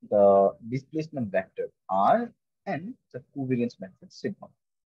the displacement vector R and the covariance matrix sigma.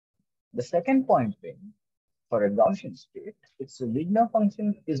 The second point being, for a Gaussian state, its Wigner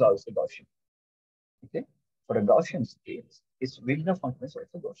function is also Gaussian. Okay, for a Gaussian state, its Wigner function is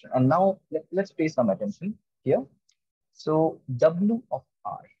also Gaussian. And now let's pay some attention here. So W of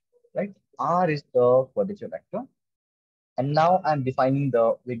R, right? R is the quadrature vector, and now I'm defining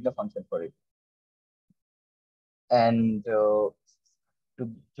the Wigner function for it. And to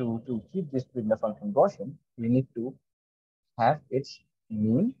keep this Wigner function Gaussian, we need to have its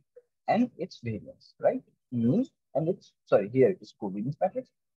mean and its variance, right? Mean and its, sorry, here it is covariance matrix.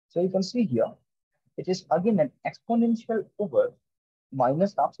 So you can see here, it is again an exponential over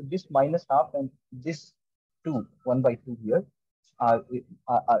minus half. So this minus half and this 2, 1 by 2 here are,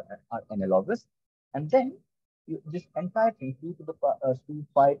 are analogous. And then this entire thing, 2 to the power, 2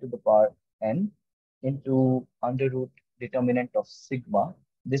 pi to the power n into under root determinant of sigma.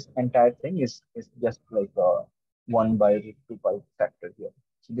 This entire thing is just like a 1 by root 2 pi factor here.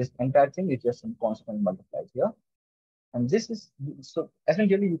 So this entire thing is just some constant multiplied here. And this is, so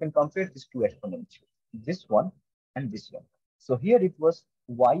essentially you can compare these two exponentials, this one and this one. So here it was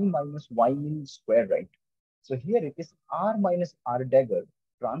y minus y min square, right? So here it is r minus r dagger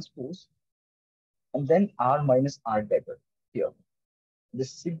transpose and then r minus r dagger here. The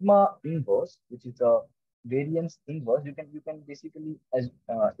sigma inverse, which is the variance inverse, you can basically as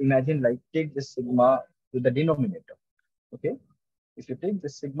imagine like take the sigma to the denominator. Okay, if you take the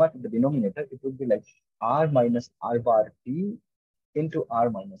sigma to the denominator, it would be like r minus r bar t into r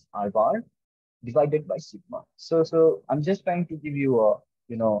minus r bar divided by sigma. So I'm just trying to give you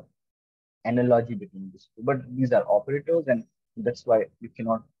a analogy between these two, but these are operators, and that's why you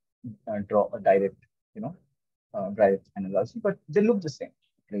cannot draw a direct direct analogy, but they look the same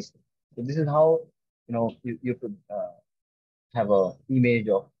at least. So this is how you could have a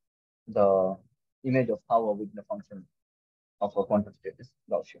the image of how a Wigner function of a quantum state is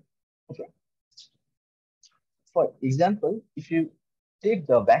Gaussian. Okay. For example, if you take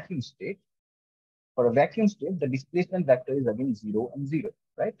the vacuum state, for a vacuum state, the displacement vector is again 0 and 0,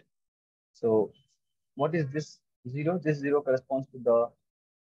 right? So what is this 0? This 0 corresponds to the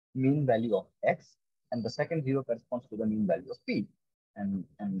mean value of x, and the second 0 corresponds to the mean value of p. And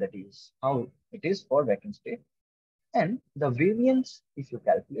that is how it is for vacuum state. And the variance, if you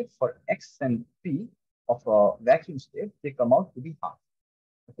calculate for x and p of a vacuum state, they come out to be half.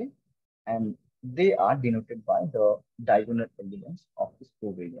 Okay, and they are denoted by the diagonal elements of this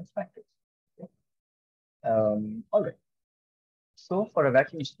covariance matrix. Okay? All right. So for a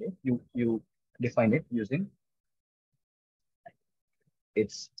vacuum state, you define it using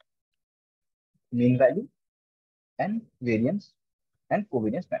its mean value and variance and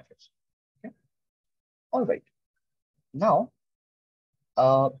covariance matrix. Okay. All right. Now,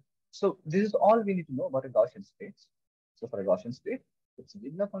 so this is all we need to know about a Gaussian state. So for a Gaussian state, its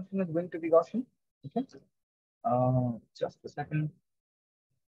Wigner function is going to be Gaussian. Okay. Just a second.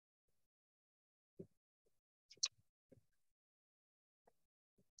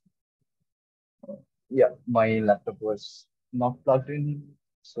 Yeah, my laptop was not plugged in,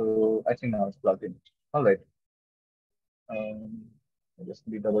 so I think now it's plugged in. All right. I'll just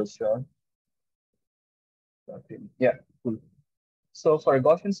be double sure. Plugged in. Yeah, cool. So for a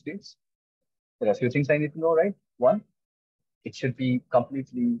Gaussian states, there are a few things I need to know, right? One, it should be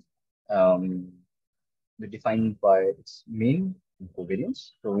completely defined by its mean and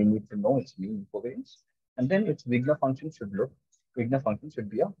covariance. So we need to know its mean and covariance. And then its Wigner function should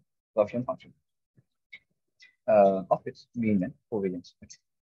be a Gaussian function of its mean and covariance.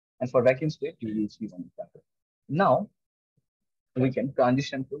 And for vacuum state, you will see one example. Now, we can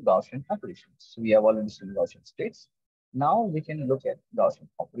transition to Gaussian operations. So we have already seen Gaussian states. Now we can look at Gaussian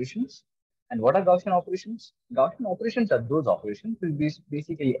operations. And what are Gaussian operations? Gaussian operations are those operations which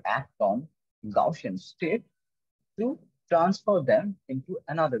basically act on Gaussian state to transfer them into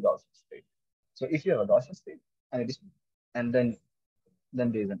another Gaussian state. So if you have a Gaussian state and then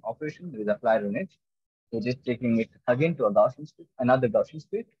there is an operation, there is a flyer on it, which is taking it again to a Gaussian state, another Gaussian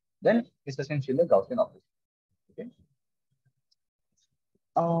state, then it's essentially a Gaussian operation. Okay.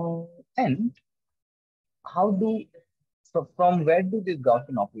 And how do, so from where do these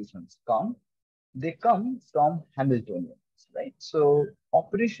Gaussian operations come? They come from Hamiltonians, right? So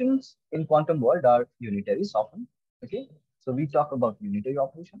operations in quantum world are unitaries often. Okay. So we talk about unitary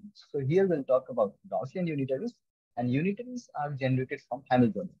operations. So here we'll talk about Gaussian unitaries, and unitaries are generated from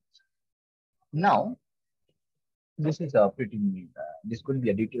Hamiltonians. Now, this is a pretty, this could be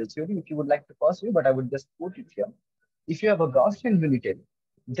a detailed theory if you would like to pursue, but I would just quote it here. If you have a Gaussian unitary,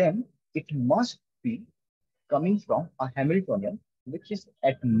 then it must be coming from a Hamiltonian, which is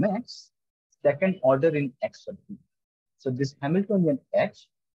at max second order in X sub t. So this Hamiltonian H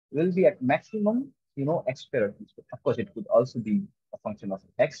will be at maximum, X square. Of course, it could also be a function of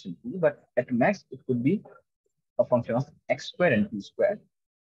x and p, but at max it could be a function of x squared and p squared.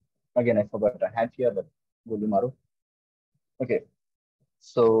 Again, I forgot a hat here, but Golimaru. Okay,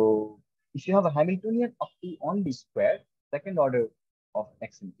 so if you have a Hamiltonian of p on the square, second order of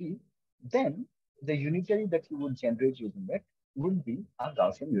x and p, then the unitary that you would generate using it would be a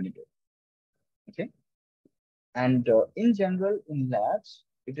Gaussian unitary. Okay, and in general, in labs,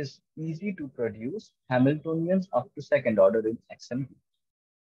 it is easy to produce Hamiltonians up to second order in x and p.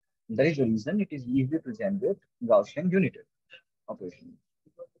 That is the reason it is easy to generate Gaussian unitary operation.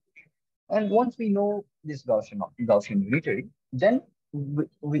 And once we know this Gaussian unitary, then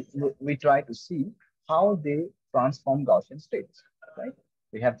we try to see how they transform Gaussian states, right?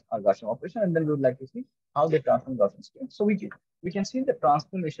 We have our Gaussian operation, and then we would like to see how they transform Gaussian states. So we can see the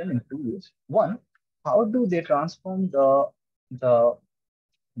transformation in two ways. One, how do they transform the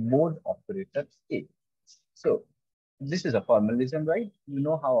mode operator A? So this is a formalism, right? You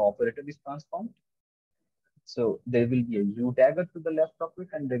know how operator is transformed. So there will be a U dagger to the left of it,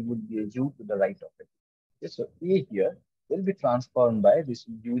 and there would be a U to the right of it. Okay, so A here will be transformed by this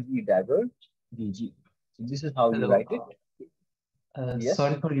UG dagger DG. So this is how you Hello. write it. Yes.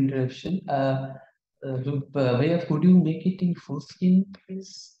 Sorry for interruption. Bhaiya, could you make it in full screen,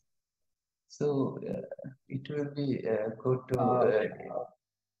 please? So it will be good to.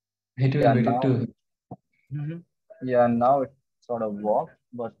 It will Yeah, be now, good to. yeah, now it sort of works,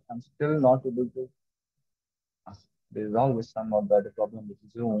 but I'm still not able to. There's always some other problem with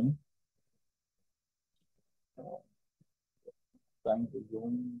Zoom. Trying to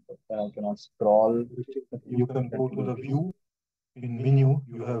zoom, but then I cannot scroll. You can go to the view. In menu,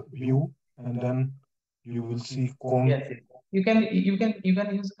 you have view, and then you will see cone. Yes, you can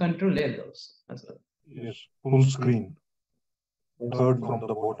use Control L also as well. Yes, full screen. Third from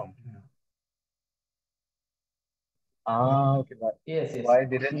the bottom. Okay, but Yes. why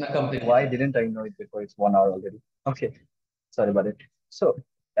didn't I know it before? It's 1 hour already. Okay, sorry about it. So,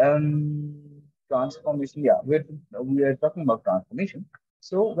 transformation. Yeah, we are talking about transformation.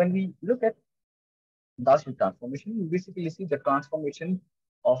 So when we look at Gaussian transformation, we basically see the transformation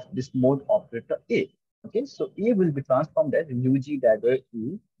of this mode operator A. Okay, so A will be transformed as UG dagger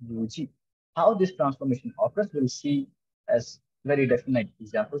E UG. How this transformation occurs, we'll see as very definite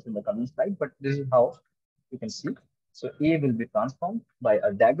examples in the coming slide, but this is how you can see. So A will be transformed by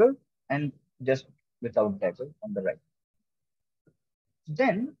a dagger and just without dagger on the right.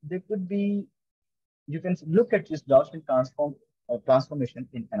 Then there could be, you can look at this Gaussian transformation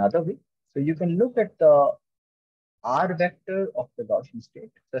in another way. So you can look at the R vector of the Gaussian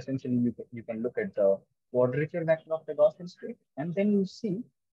state. So essentially, you can look at the quadrature vector of the Gaussian state, and then you see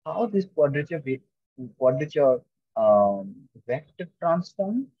how this quadrature vector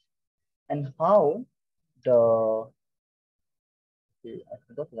transform, and how the, okay, I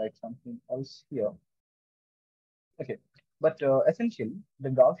forgot to write something else here. Okay, but essentially, the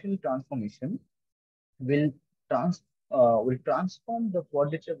Gaussian transformation will transform the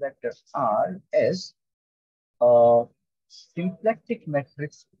quadrature vector R as a symplectic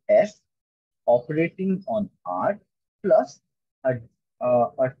matrix S operating on R plus a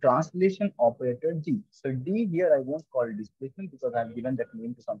translation operator D. So D here I won't call displacement because I've given that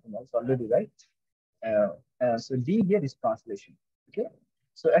name to something else already, right? So D here is translation. Okay.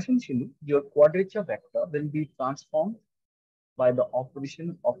 So essentially, your quadrature vector will be transformed by the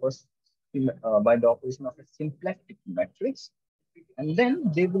operation of a symplectic matrix, and then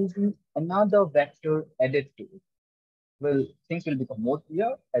there will be another vector added to it. Well, things will become more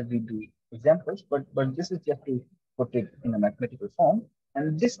clear as we do examples, but this is just to put it in a mathematical form.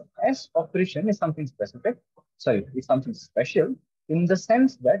 And this S operation is something specific. Sorry, it's something special in the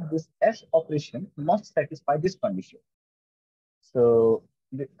sense that this S operation must satisfy this condition. So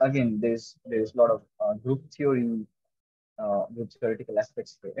again, there's a lot of group theoretical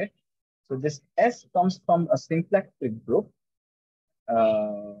aspects to it. So this S comes from a symplectic group.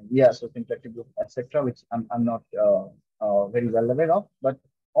 So symplectic group, etc., which I'm not very well aware of. But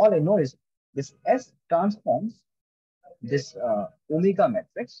all I know is this S transforms this omega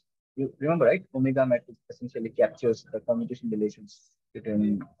matrix. You remember, right? Omega matrix essentially captures the commutation relations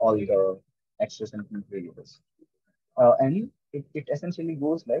between all the x's and p variables. And it essentially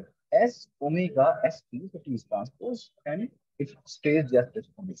goes like S omega ST, so T is transpose, and it stays just as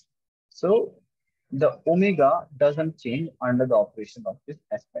omega. So the omega doesn't change under the operation of this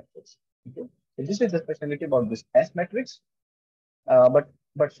S matrix. Okay? So this is the specialty about this S matrix. But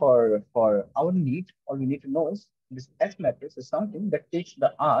for our need, all we need to know is this S matrix is something that takes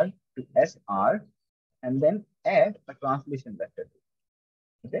the R to SR and then add a translation vector.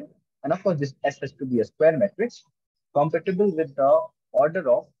 Okay, and of course this S has to be a square matrix. compatible with the order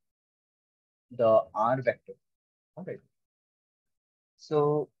of the R vector. All right.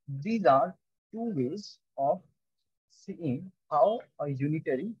 So these are two ways of seeing how a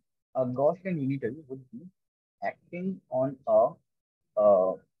Gaussian unitary would be acting uh,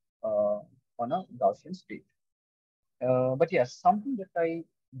 on a Gaussian state. But yes, something that I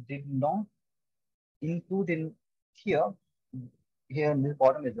did not include in here, here in this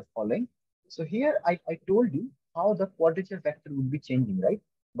bottom is the following. So here I told you how the quadrature vector would be changing, right?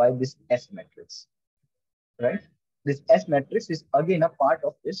 By this S matrix, right? This S matrix is again a part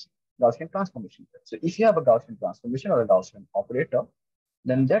of this Gaussian transformation. So if you have a Gaussian transformation or a Gaussian operator,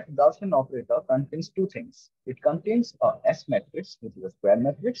 then that Gaussian operator contains two things. It contains a S matrix, which is a square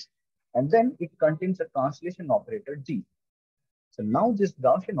matrix, and then it contains a translation operator D. So now this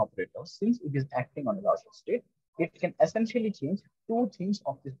Gaussian operator, since it is acting on a Gaussian state, it can essentially change two things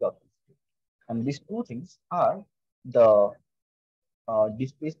of this Gaussian state. And these two things are the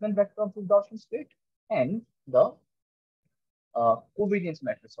displacement vector of the Gaussian state and the covariance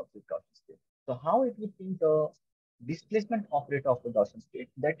matrix of the Gaussian state. So how it will change the displacement operator of the Gaussian state,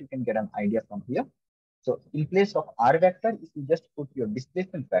 that you can get an idea from here. So in place of R vector, if you just put your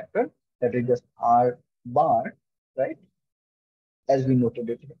displacement vector, that is just R bar, right? As we noted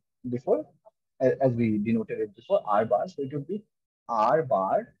it before, as we denoted it before, R bar. So it would be R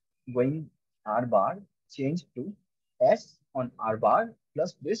bar going R bar change to S on R bar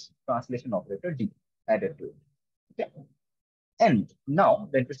plus this translation operator D added to it. Okay. And now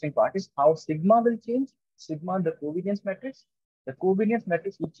the interesting part is how sigma will change. Sigma, the covariance matrix. The covariance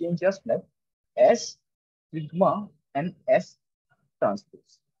matrix will change just like S sigma and S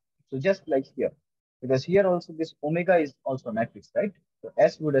transpose. So just like here, because here also this omega is also a matrix, right? So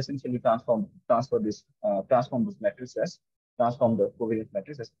S would essentially transform this matrix as transform the covariance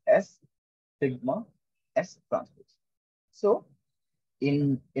matrix as S sigma S transpose. So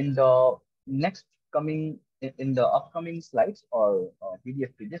in the next coming in the upcoming slides or PDF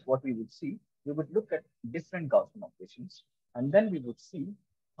pages, what we would see, we would look at different Gaussian operations, and then we would see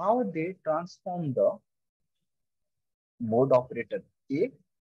how they transform the mode operator A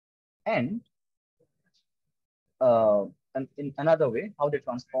and uh, and in another way, how they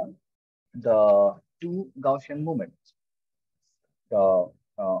transform the two Gaussian moments, the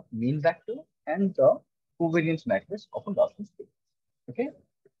mean vector and the covariance matrix of a Gaussian space. Okay,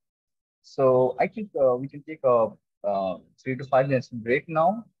 so I think we can take a 3 to 5 minutes break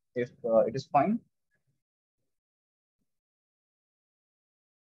now, if it is fine.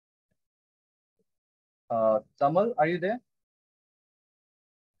 Tamal, are you there?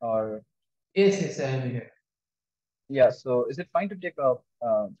 Or Yes, I am here. yeah, so is it fine to take a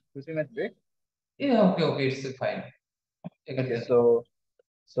 2 3 minute break? Yeah, okay, it's fine. I can Okay, continue.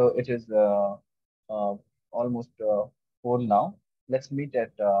 so it is almost 4 now. Let's meet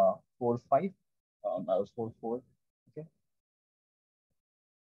at 4 5. I was 4 4. Okay.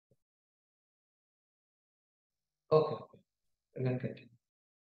 Okay, I can continue.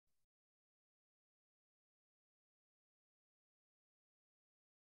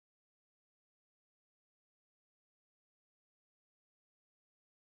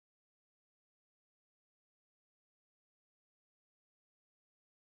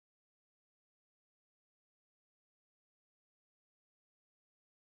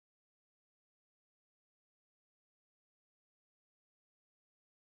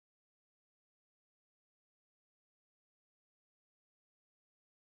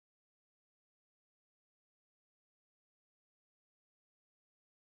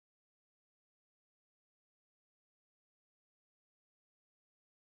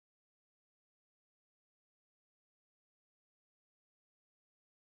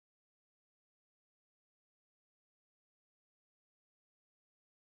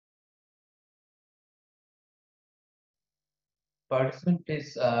 Participant,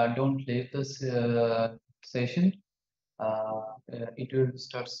 please don't leave this session. It will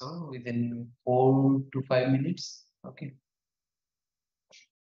start soon within 4 to 5 minutes. Okay.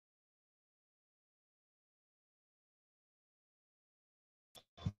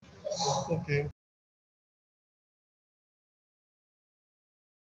 Okay.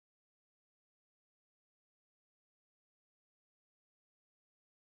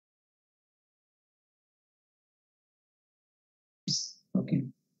 Okay.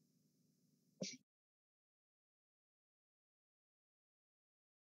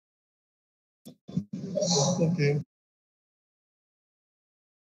 Okay.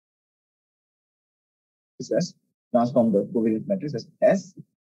 S transform the covariance matrix as S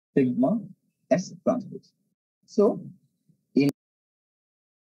sigma S transpose. So in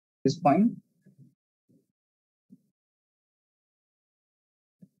is fine.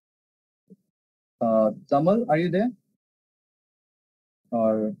 Tamal, are you there?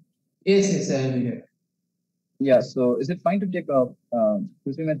 Or Yes, I am here. yeah, so is it fine to take a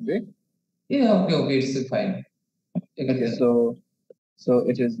 2 3 minute break? Yeah, okay, it's fine. You can Okay, continue. so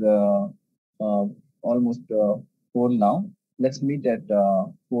it is almost 4 now. Let's meet at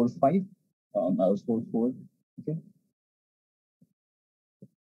 4 5. I was 4 4. Okay.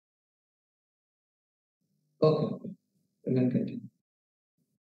 Okay, you can continue.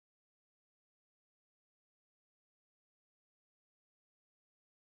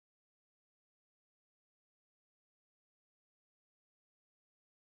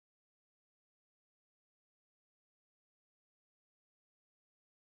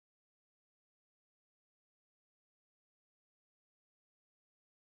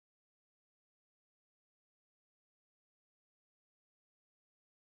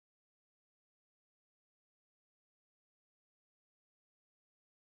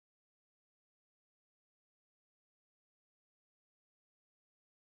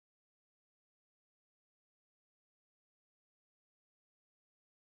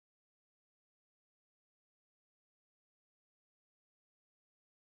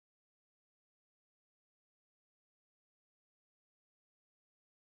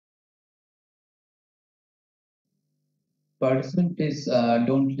 Participant, please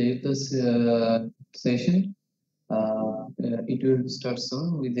don't leave this session. It will start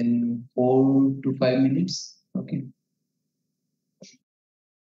soon within 4 to 5 minutes. Okay.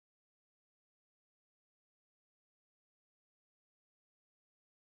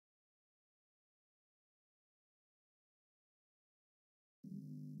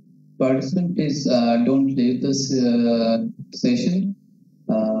 Participant, please don't leave this session.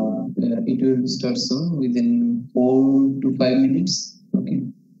 It will start soon within 4 to 5 minutes. Okay.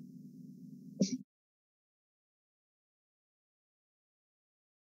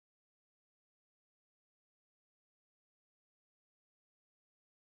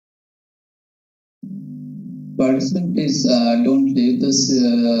 Participant, please don't leave this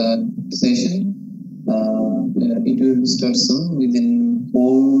session. It will start soon within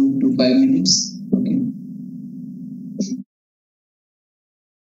 4 to 5 minutes. Okay.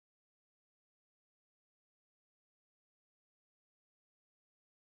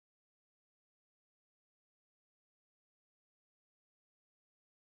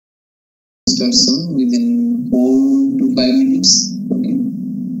 Start soon within 4 to 5 minutes. Okay.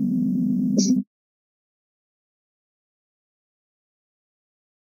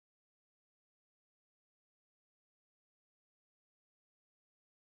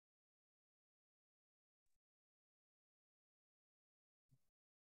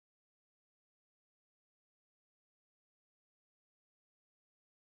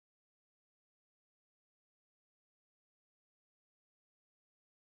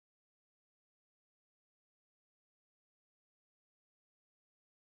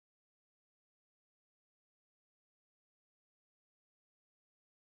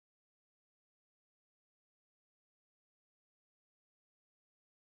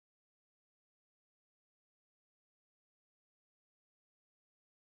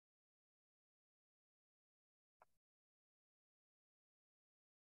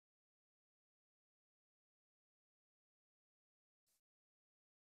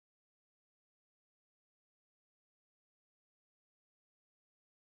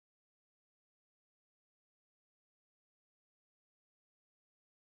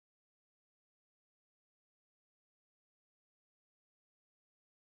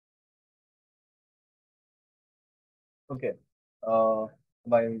 Okay.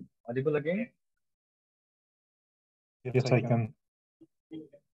 Am I audible again? Yes, I can.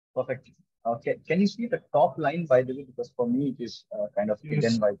 Perfect. Okay. Can you see the top line, by the way? Because for me, it is kind of hidden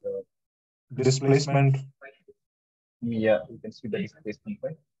Yes. by the. Displacement. Yeah, you can see the displacement,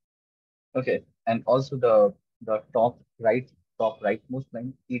 right? Okay. And also the top rightmost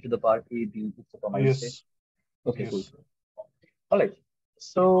line, e to the power a b, etc. You say. Yes. Okay, cool. Yes. All right.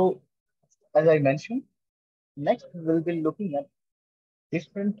 So as I mentioned, next we'll be looking at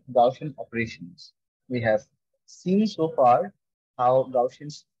different Gaussian operations. We have seen so far how Gaussian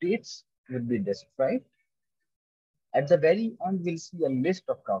states will be described. At the very end, we'll see a list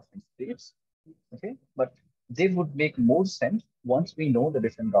of Gaussian states, okay? But they would make more sense once we know the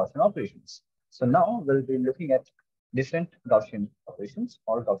different Gaussian operations. So now we'll be looking at different Gaussian operations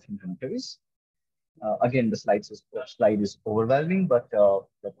or Gaussian unitaries. Again, the slide is overwhelming, but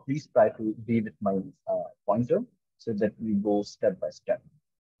please try to be with my pointer so that we go step by step.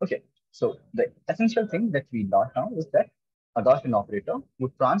 Okay, so the essential thing that we learned now is that a Gaussian operator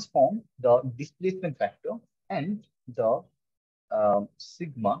would transform the displacement vector and the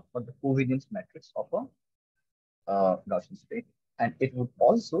sigma or the covariance matrix of a Gaussian state, and it would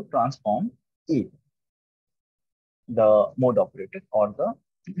also transform A, the mode operator or the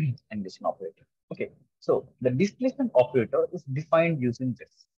annullation operator. Okay, so the displacement operator is defined using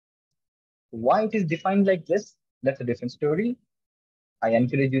this. Why it is defined like this, that's a different story. I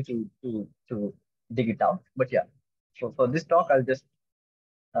encourage you to dig it out. But yeah, so for this talk, I'll just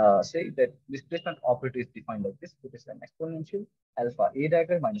say that displacement operator is defined like this. It is an exponential alpha A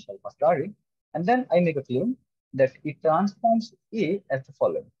dagger minus alpha star A. And then I make a claim that it transforms A as the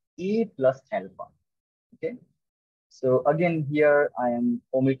following: A plus alpha. Okay. So again, here I am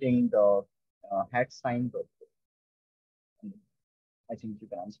omitting the hat sign, but I think you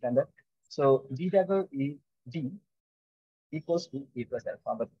can understand that. So D dagger A D equals to A plus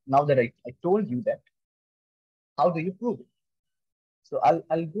alpha. But now that I told you that, how do you prove it? So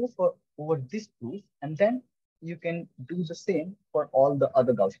I'll go for over this proof, and then you can do the same for all the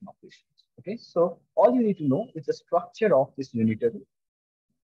other Gaussian operations. Okay, so all you need to know is the structure of this unitary.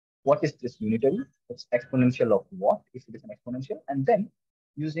 What is this unitary? It's exponential of what if it is an exponential, and then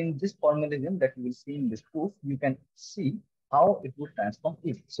using this formalism that you will see in this proof, you can see how it would transform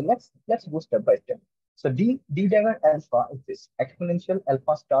if. So let's go step by step. So d dagger alpha is this exponential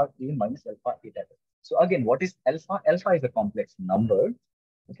alpha star A minus alpha A dagger. So again, what is alpha? Alpha is a complex number.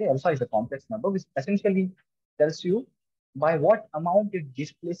 Okay, alpha is a complex number which essentially tells you by what amount it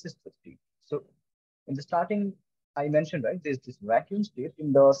displaces the state. So in the starting, I mentioned, right, there's this vacuum state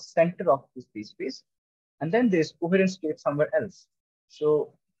in the center of the space, and then there's coherent state somewhere else.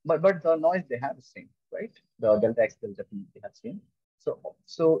 So, but the noise they have is same, right? The delta x, delta t, they have same.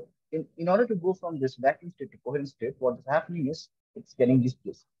 So in order to go from this vacuum state to coherent state, what is happening is it's getting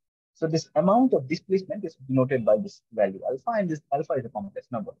displaced. So this amount of displacement is denoted by this value alpha, and this alpha is a complex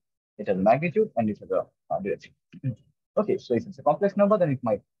number. It has a magnitude and it has a direction. Okay, so if it's a complex number, then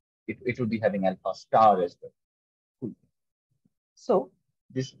it will be having alpha star as well. Cool. So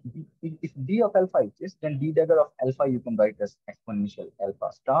this if d of alpha is this, then d dagger of alpha you can write as exponential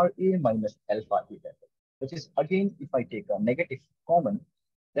alpha star A minus alpha E dagger, which is again, if I take a negative common,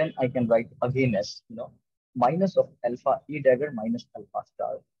 then I can write again as minus of alpha E dagger minus alpha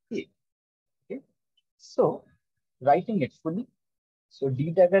star A. Okay. So writing it fully, so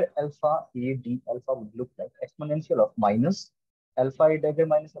d dagger alpha A d alpha would look like exponential of minus alpha A dagger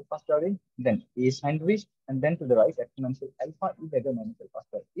minus alpha star A, then A sandwich, and then to the right exponential alpha E dagger minus alpha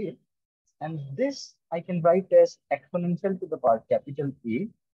star A. And this I can write as exponential to the power capital A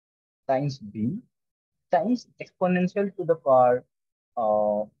times B times exponential to the power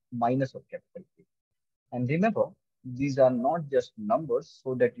minus of capital A. And remember, these are not just numbers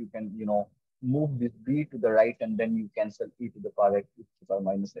so that you can, move this b to the right and then you cancel e to the power x to the power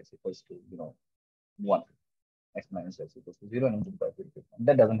minus x equals to, 1. X minus x equals to 0 and into the power 2.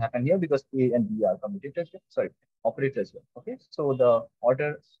 That doesn't happen here because a and b are commutative, sorry, operators here. Okay, so the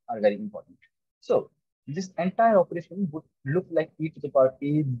orders are very important. So this entire operation would look like e to the power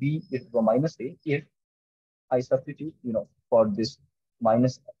a b is to the minus a if I substitute, for this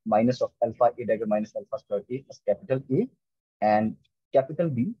minus of alpha A dagger minus alpha star A as capital A, and capital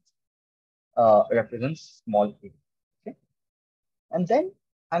B represents small a. Okay, and then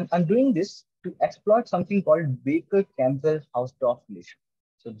I'm doing this to exploit something called Baker-Campbell-Hausdorff relation.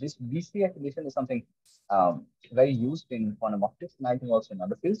 So this BCF relation is something very used in quantum optics, and I think also in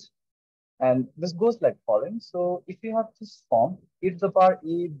other fields. And this goes like following. So if you have this form, e to the power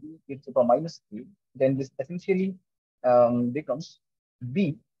a, b, e to the power minus a, then this essentially becomes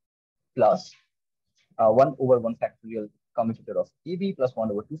b plus 1 over 1 factorial commutator of ab plus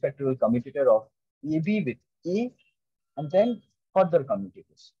 1 over 2 factorial commutator of ab with a, and then further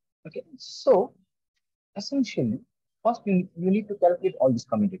commutators. Okay, so essentially, first you need to calculate all these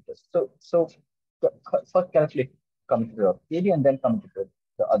commutators. So first calculate commutator of AB and then commutator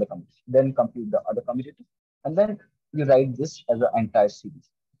the other commutator, then compute the other commutator, and then you write this as an entire series.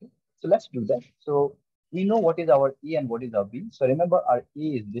 Okay? So let's do that. So we know what is our A and what is our B. So remember, our A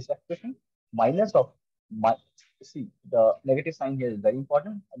is this expression minus of my. See, the negative sign here is very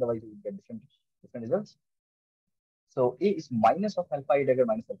important. Otherwise, you will get different results. So A is minus of alpha A dagger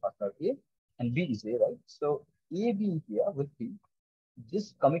minus alpha star A, and B is A, right? So AB here will be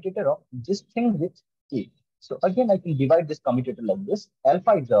this commutator of this thing with A. So again, I can divide this commutator like this.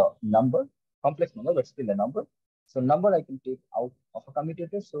 Alpha is a number, complex number, but still a number. So number I can take out of a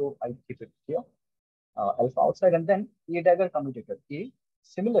commutator. So I keep it here, alpha outside, and then A dagger commutator A.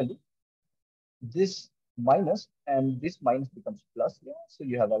 Similarly, this minus and this minus becomes plus here. So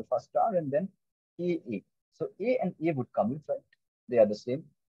you have alpha star and then A. So A and A would commute, right? They are the same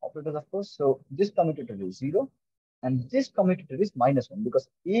operators, of course. So this commutator is 0. And this commutator is -1 because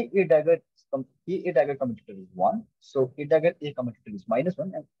A dagger commutator is 1. So A dagger A commutator is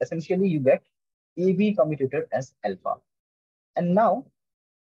 -1. And essentially you get AB commutator as alpha. And now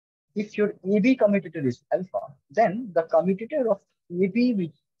if your AB commutator is alpha, then the commutator of AB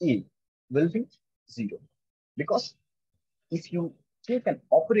with A will be 0. Because if you take an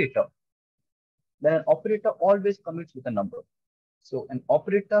operator, then an operator always commutes with a number. So an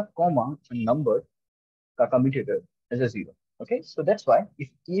operator, comma, a number, ka commutator is a 0. Okay, so that's why if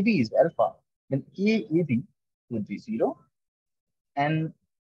AB is alpha, then AAB would be 0, and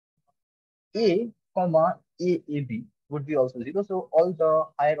A, comma, AAB would be also 0. So all the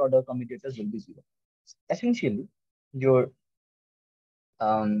higher order commutators will be 0. Essentially, your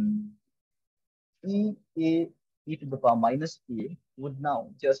um, e to the power minus A would now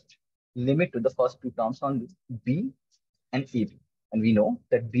just limit to the first two terms only, B and AB. And we know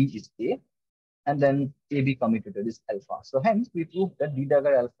that B is A, and then AB commutator is alpha. So hence we prove that D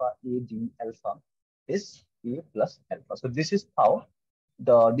dagger alpha AD alpha is A plus alpha. So this is how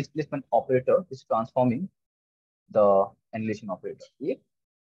the displacement operator is transforming the annihilation operator A.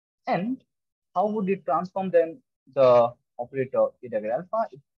 And how would it transform then the operator A dagger alpha?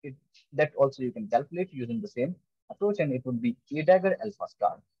 That also you can calculate using the same approach, and it would be A dagger alpha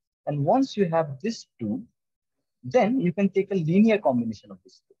star. And once you have this two, then you can take a linear combination of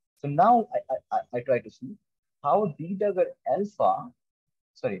these two. So now I try to see how D dagger alpha,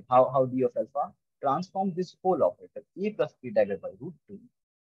 sorry, how D of alpha transform this whole operator A plus A dagger by root 2.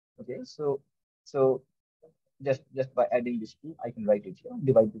 Okay, so just by adding this 2, I can write it here,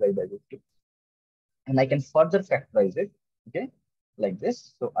 divide by root 2. And I can further factorize it, okay, like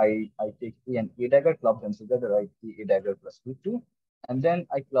this. So I take A and A dagger, club them together, write A dagger plus root 2. And then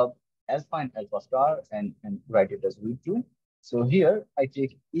I club alpha and alpha star and write it as root 2. So here I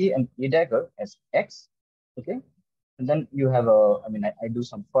take A and A dagger as X, okay. And then you have I do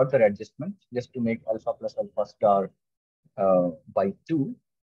some further adjustment just to make alpha plus alpha star by 2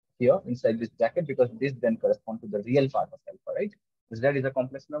 here inside this bracket, because this then corresponds to the real part of alpha, right? Z is a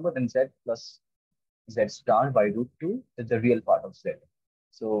complex number, then Z plus Z star by root 2 is the real part of Z.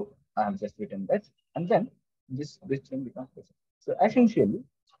 So I have just written that. And then this thing becomes this. So essentially,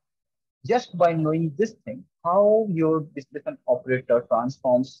 just by knowing this thing, how your displacement operator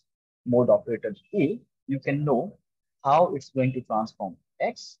transforms mode operator A, you can know how it's going to transform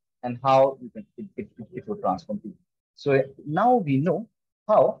X and how it will transform T. So now we know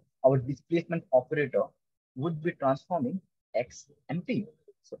how our displacement operator would be transforming X and T.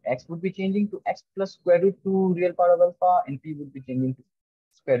 So X would be changing to X plus square root 2 real part of alpha, and T would be changing to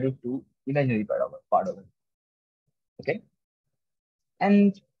square root 2 imaginary part of alpha. Okay.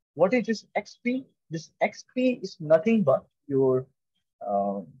 And what is this XP? This XP is nothing but your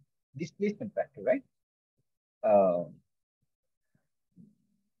uh, displacement factor, right? Uh,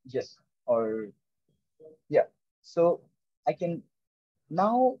 yes, or yeah. So I can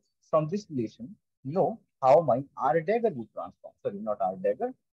now from this relation know how my R dagger would transform. Sorry, not R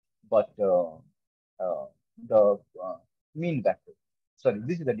dagger, but uh, the mean vector. Sorry,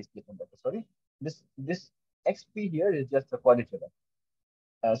 this is the displacement vector. Sorry, this XP here is just a quadrature vector.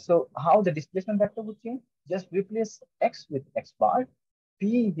 So how the displacement vector would change? Just replace X with X bar,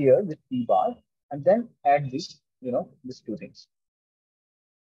 P here with P bar, and then add this, these two things.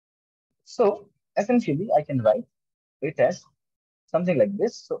 So essentially, I can write it as something like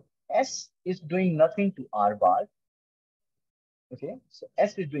this. So S is doing nothing to R bar. Okay, so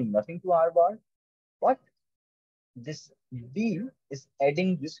S is doing nothing to R bar, but this D is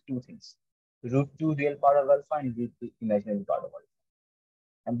adding these two things, root 2 real part of alpha and root 2 imaginary part of alpha.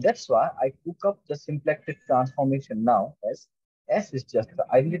 And that's why I took up the symplectic transformation now as S is just the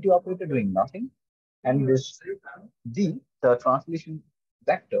identity operator doing nothing. And this D, the translation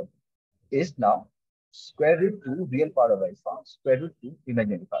vector, is now square root 2 real part of alpha, square root 2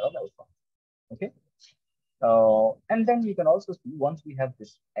 imaginary part of alpha. Okay. And then you can also see once we have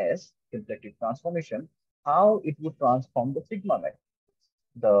this S, symplectic transformation, how it would transform the sigma matrix,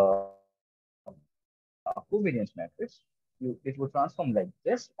 the covariance matrix. It would transform like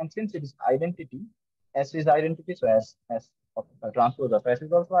this, and since it is identity, S is identity, so S of transpose of S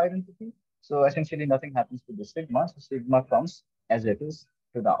is also identity. So essentially nothing happens to the sigma, so sigma comes as it is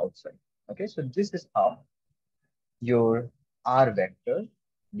to the outside. Okay, so this is how your R vector,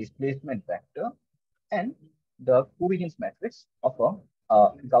 displacement vector, and the covariance matrix of a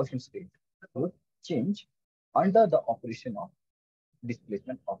Gaussian state would change under the operation of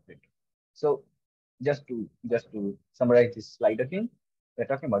displacement operator. So just to summarize this slide again, we're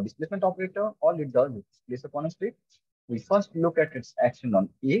talking about displacement operator. All it does is displace upon a state. We first look at its action on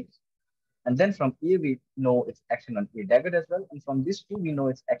A, And then from A, we know its action on A dagger as well. And from this 2, we know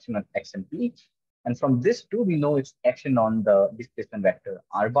its action on X and P. And from this 2, we know its action on the displacement vector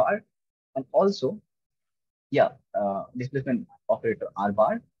R bar. And also, displacement operator R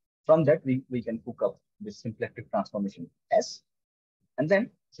bar. From that, we can hook up this symplectic transformation S. And then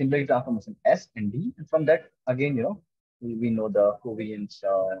symplectic transformation S and D. And from that, again, we know the covariance,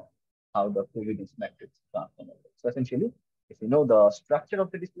 how the covariance matrix transform. So essentially, if you know the structure of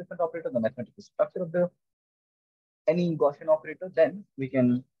the displacement operator, the mathematical structure of the any Gaussian operator, then we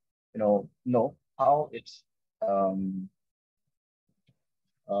can, know um,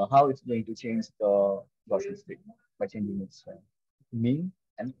 how it's going to change the Gaussian state by changing its mean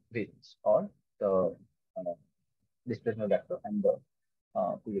and variance, or the displacement vector and the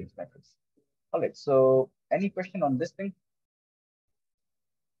covariance matrix. All right. So, any question on this thing?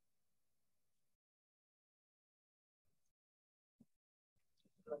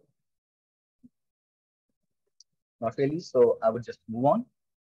 Not really. So I would just move on.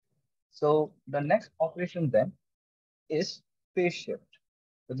 So the next operation then is phase shift.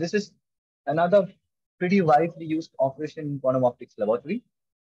 So this is another pretty widely used operation in quantum optics laboratory.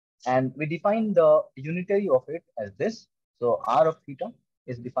 And we define the unitary of it as this. So R of theta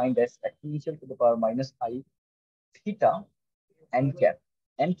is defined as exponential to the power minus I theta n cap.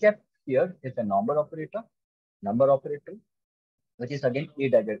 N cap here is a number operator, which is again A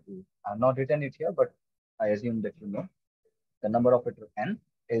dagger A. I have not written it here, but I assume that you know the number operator n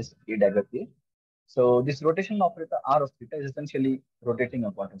is A dagger A. So this rotation operator R of theta is essentially rotating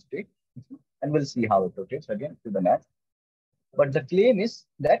a quantum state, and we'll see how it rotates again to the math. But the claim is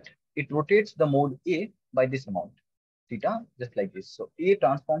that it rotates the mode A by this amount, theta, just like this. So A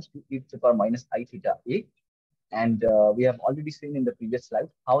transforms to e to the power minus I theta A. And we have already seen in the previous slide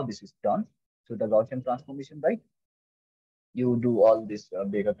how this is done through the Gaussian transformation, right? You do all this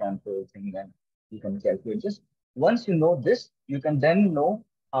Baker transfer thing and you can calculate this. Once you know this, you can then know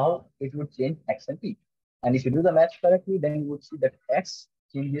how it would change X and P. And if you do the math correctly, then you would see that X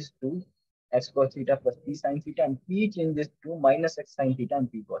changes to X cos theta plus P sin theta, and P changes to minus X sin theta and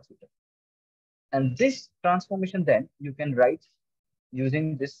P cos theta. And this transformation then you can write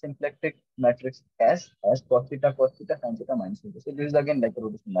using this symplectic matrix as cos theta, sin theta, minus theta. So this is again like a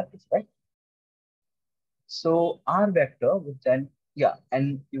rotation matrix, right? So R vector would then,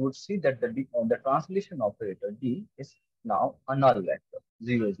 and you would see that the translation operator D is now a null vector,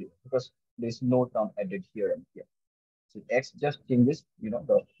 0, 0, because there's no term added here and here. So X just changes,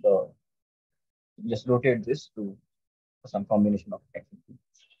 just rotate this to some combination of X and P.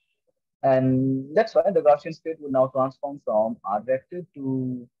 And that's why the Gaussian state will now transform from R vector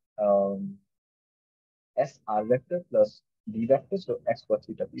to S R vector plus D vector. So X cos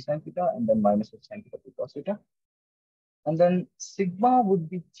theta P sin theta, and then minus X sin theta P cos theta. And then sigma would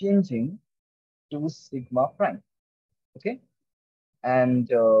be changing to sigma prime. Okay. And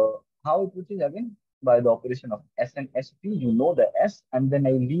how it would change again? By the operation of S and SP. You know the S, and then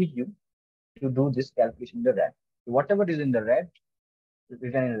I leave you to do this calculation in the red. So whatever is in the red,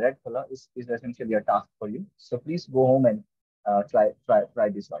 written in red color, is essentially a task for you. So please go home and try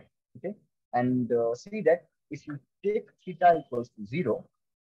this out. Okay. And see that if you take theta equals to 0,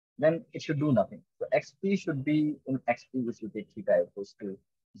 then it should do nothing. So XP should be in XP if you take theta equals to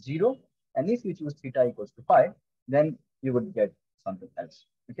 0. And if you choose theta equals to pi, then you would get something else.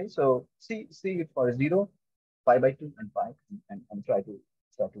 Okay, so see it for 0, pi by 2, and pi, and try to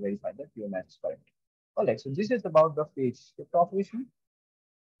verify that your math is correct. All right, so this is about the phase shift operation.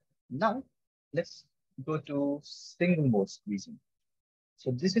 Now, let's go to single mode squeezing.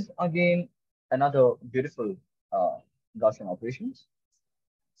 So this is again another beautiful Gaussian operations.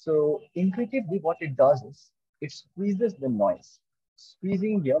 So intuitively, what it does is it squeezes the noise.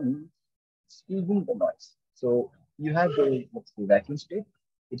 Squeezing here means squeezing the noise. So you have the, let's say, vacuum state.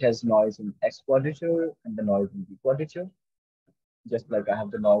 It has noise in X quadrature and the noise in B quadrature. Just like I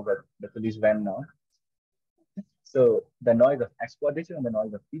have the noise of the police van now. So the noise of X quadrature and the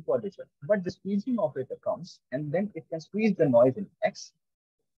noise of P quadrature. But the squeezing operator comes, and then it can squeeze the noise in X,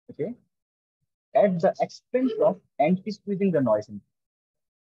 okay, at the expense of anti-squeezing the noise in P.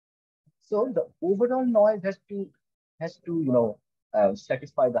 So the overall noise has to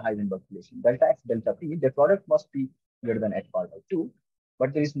satisfy the Heisenberg relation. Delta X, delta P, the product must be greater than h power by 2,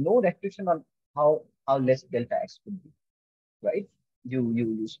 but there is no restriction on how less delta X could be, right?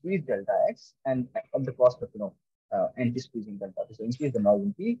 You squeeze delta X, and at the cost of anti-squeezing delta P. So increase the noise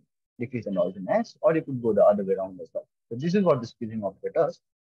in P, decrease the noise in X, or you could go the other way around as well. So this is what the squeezing operator does.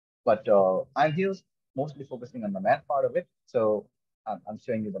 But I'm here mostly focusing on the math part of it. So I'm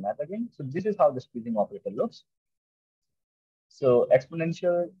showing you the math again. So this is how the squeezing operator looks. So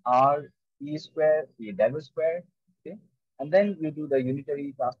exponential R E square, E dagger square. Okay, and then you do the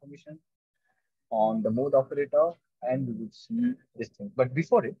unitary transformation on the mode operator, and you would see this thing. But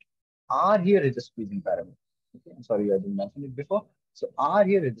before it, R here is the squeezing parameter. Okay, I'm sorry, I didn't mention it before. So R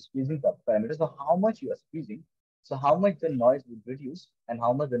here is the squeezing parameter. So how much you are squeezing, so how much the noise would reduce, and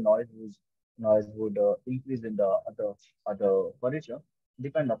how much the noise would increase in the other furniture,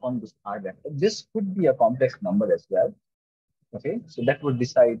 depend upon this R vector. This could be a complex number as well. Okay, so that would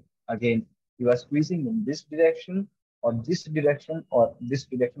decide again, you are squeezing in this direction or this direction or this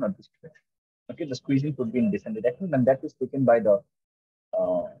direction or this direction. Okay, the squeezing could be in different directions, and that is taken by the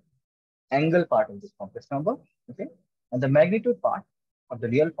uh, angle part of this complex number. Okay, and the magnitude part or the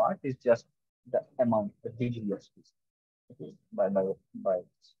real part is just the amount, the degree of squeeze. Okay, by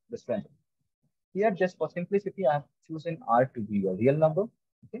the strength. Here, just for simplicity, I have chosen R to be a real number.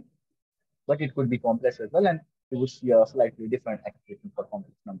 Okay, but it could be complex as well, and you would see a slightly different expression for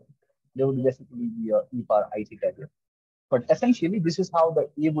complex number. There would basically be a e power I theta here. But essentially, this is how the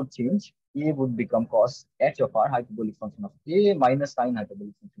A would change. A would become cos h of r, hyperbolic function of A, minus sine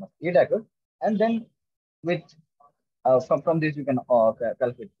hyperbolic function of A dagger. And then with from this, you can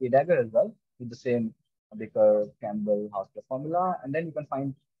calculate A dagger as well with the same Baker, Campbell, Hausler formula. And then you can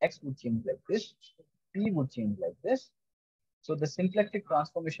find x would change like this, P would change like this. So the symplectic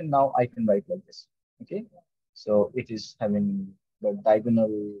transformation now I can write like this. Okay. So it is having the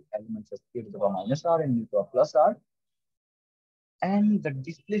diagonal elements as a to the power minus r and e to the power plus r. And the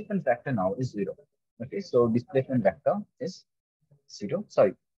displacement vector now is 0. Okay, so displacement vector is 0.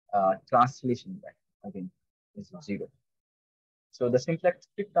 Sorry, translation vector again is 0. So the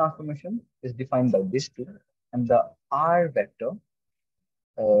symplectic transformation is defined by this two, and the r vector,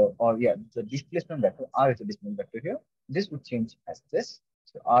 or yeah, the displacement vector, r is the displacement vector here. This would change as this.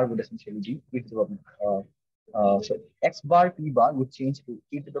 So r would essentially be e to the so x bar p bar would change to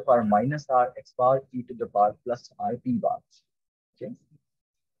e to the power minus r x bar e to the power plus r p bar. Okay,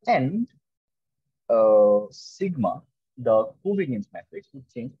 and sigma, the covariance matrix, would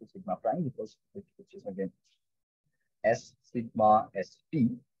change to sigma prime because which is again S sigma SP.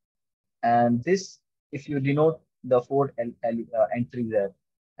 And this, if you denote the four entries there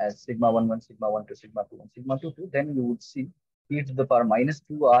as sigma 1 1, sigma 1 2, sigma 2 1, sigma 2 2, then you would see e to the power minus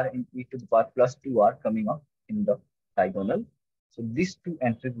 2r and e to the power plus 2r coming up in the diagonal. So these two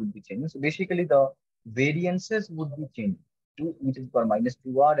entries would be changing. So basically the variances would be changing to e to the power minus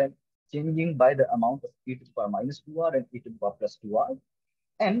 2r and changing by the amount of e to the power minus 2r and e to the power plus 2r.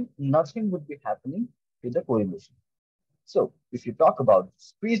 And nothing would be happening to the correlation. So if you talk about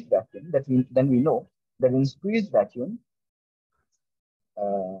squeezed vacuum, then we know that in squeezed vacuum,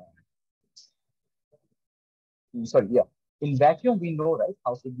 in vacuum we know, right,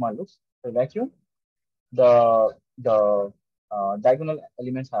 how sigma looks. For vacuum, the diagonal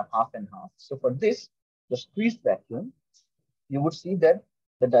elements are half and half. So for this, the squeezed vacuum, you would see that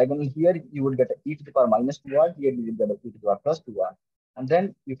the diagonal here you would get a e to the power minus 2r, here you will get a e to the power plus 2r. And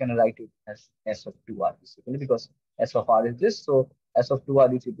then you can write it as s of 2r basically, because s of r is this. So s of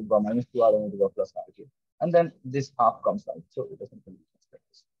 2r is e to the power minus 2r and e to the power plus r here. And then this half comes out. So it doesn't really like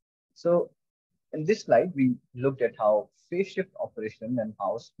this. So in this slide, we looked at how phase shift operation and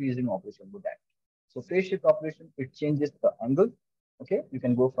how squeezing operation would act. So phase shift operation, it changes the angle. Okay, you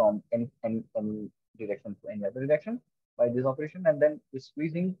can go from any direction to any other direction by this operation. And then with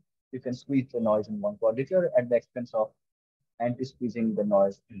squeezing, you can squeeze the noise in one quadrature at the expense of anti-squeezing the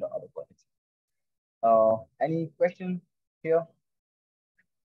noise in the other quadrature. Any question here?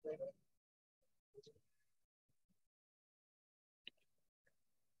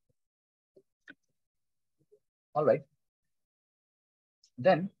 All right.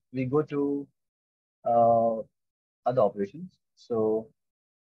 Then we go to other operations. So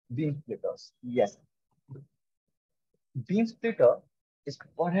beam splitters. Yes. Beam splitter is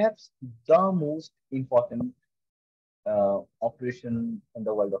perhaps the most important operation in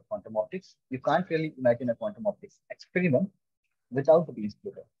the world of quantum optics. You can't really imagine a quantum optics experiment without the beam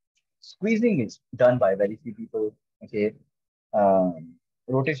splitter. Squeezing is done by very few people. Okay.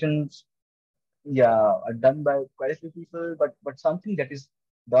 Rotations, yeah, are done by quite a few people, but something that is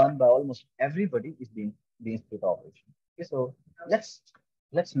done by almost everybody is beam splitter operation. Okay, so let's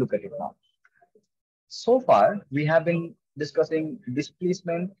look at it now. So far, we have been discussing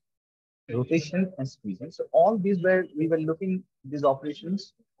displacement, rotation, and squeezing. So all these were we were looking these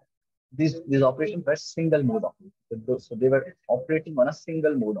operations. These operations were single mode operations. So they were operating on a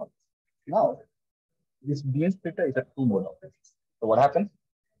single mode operation. Now, this beam splitter is a two mode operation. So what happens?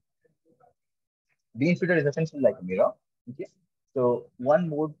 Beam splitter is essentially like a mirror. Okay. So one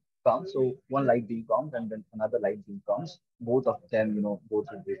mode comes. So one light beam comes and then another light beam comes. Both of them, both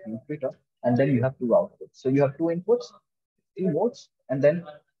with this beam splitter. And then you have two outputs. So you have two inputs, two modes, and then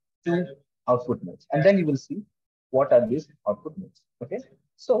two output modes. And then you will see what are these output modes. Okay.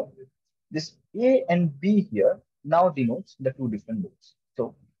 So this A and B here now denotes the two different modes.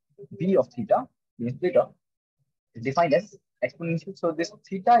 So B of theta, beam splitter, is defined as exponential. So this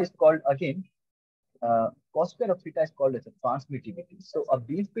theta is called again cos square of theta is called as a transmittivity. So a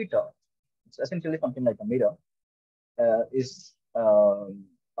beam splitter, it's essentially something like a mirror, is a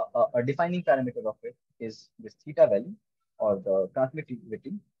defining parameter of it is this theta value or the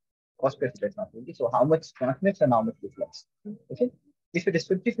transmittivity, cos square theta transmittivity. So how much transmits and how much reflects. Okay. If it is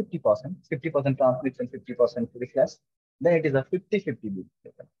 50-50%, 50% transmits and 50% reflects, then it is a 50-50 beam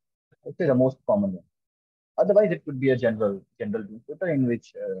splitter. It is the most common one. Otherwise, it could be a general beam splitter in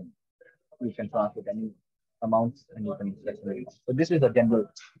which you can transmit any amounts and you can reflect any amounts. So this is a general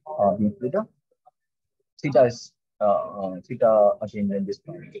beam splitter. Theta is theta again in this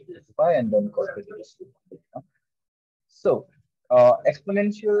point phi and then cos theta is so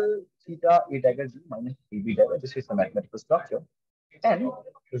exponential theta a dagger b minus ab dagger. This is a mathematical structure, and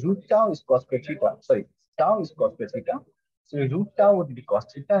root tau is cos square theta. Sorry, tau is cos square theta. So root tau would be cos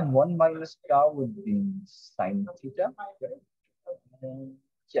theta, and 1 minus tau would be sine theta.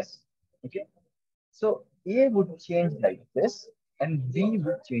 Yes. Okay. So A would change like this, and B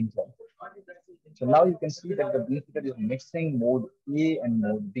would change like this. So now you can see that the beam splitter is mixing mode A and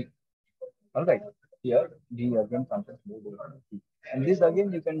mode B. All right. Here, D again contains mode A and B. And this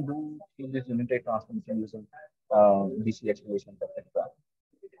again you can do through this unitary transformation using DC expressions, etc.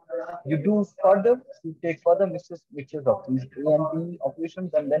 You do further, you take further mixtures of these A and B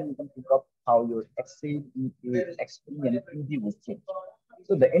operations, and then you can pick up how your XA, EA, XP, and PG will change.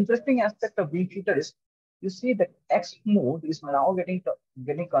 So the interesting aspect of beam splitter is you see that X mode is now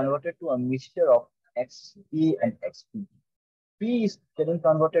getting converted to a mixture of XA and XP. P is getting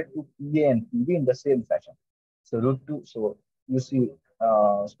converted to PA and PB in the same fashion. So root 2, so you see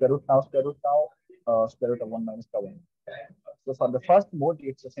square root tau, square root of 1 minus tau n. So for the first mode,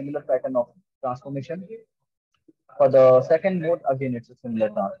 it's a similar pattern of transformation. For the second mode, again, it's a similar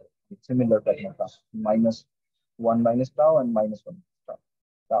pattern of transformation. Minus 1 minus tau and minus 1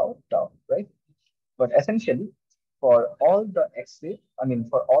 tau, right? But essentially, for all the XA,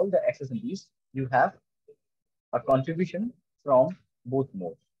 for all the X's and B's, you have a contribution from both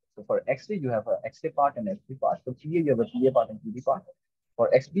modes. So for XA, you have a XA part and XB part. For PA, you have a PA part and PB part.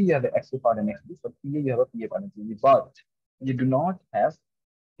 For XB, you have a XA part and XB. For PA, you have a PA part and PB. But you do not have,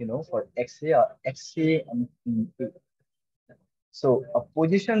 for XA and PA. So a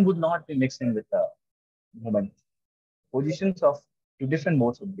position would not be mixing with the moment. Positions of two different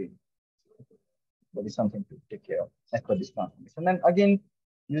modes would be. That is something to take care of as per this transformation. And again,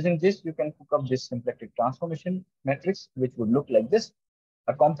 using this, you can cook up this symplectic transformation matrix, which would look like this.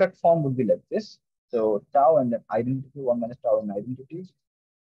 A compact form would be like this. So tau and then identity, 1 minus tau and identity,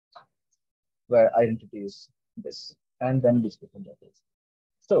 where identity is this, and then this different levels.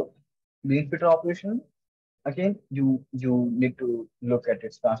 So beam splitter operation, again, you need to look at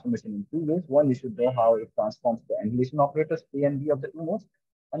its transformation in two ways. One, you should know how it transforms the annihilation operators A and B of the two modes.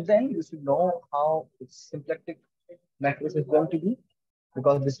 And then you should know how its symplectic matrix is going to be,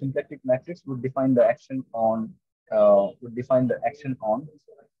 because this symplectic matrix would define the action on the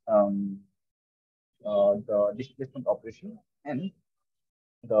displacement operation and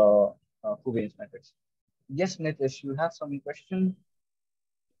the covariance matrix. Yes, Nitish, you have some question?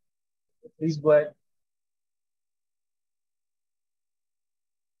 Please go ahead.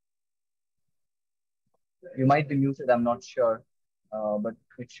 You might be muted, I'm not sure, but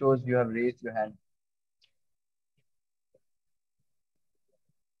it shows you have raised your hand.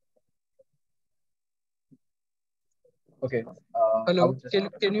 Okay. Hello,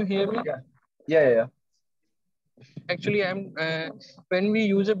 can you hear me? Yeah. Actually, I'm when we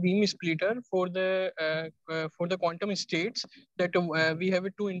use a beam splitter for the quantum states, that we have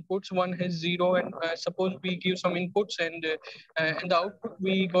two inputs. One has 0, and suppose we give some inputs, and the output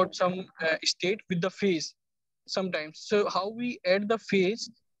we got some state with the phase sometimes. So how we add the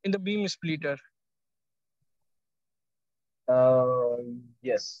phase in the beam splitter?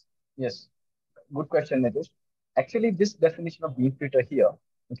 Yes. Good question, Nitish. Actually, this definition of beam splitter here,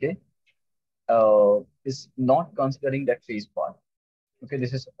 okay, is not considering that phase part. Okay,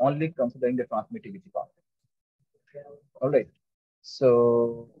 this is only considering the transmittivity part. All right.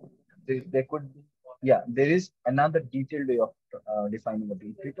 So there could be, there is another detailed way of defining a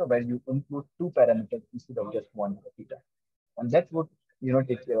beam splitter where you include two parameters instead of just one theta, and that would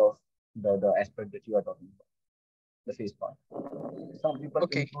take care of the aspect that you are talking about. the phase part. Some people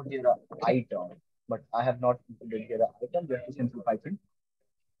Okay. include here a I term, but I have not included here a I term just to simplify things.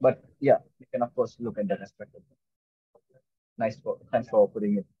 But yeah, you can of course look at that aspect of it. Thanks for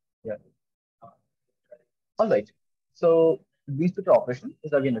putting it. Yeah. All right. So these two operation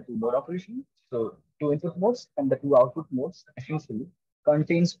is again a two-mode operation. So two input modes and the two output modes essentially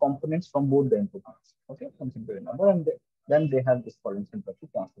contains components from both the input modes. Okay, something to remember. And then they have this following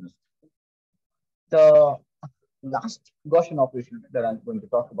symplectic transformation. The last Gaussian operation that I'm going to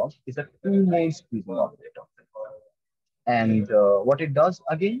talk about is a two-mode squeezing operator. And what it does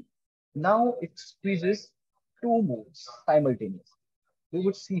again, now it squeezes two modes simultaneously. We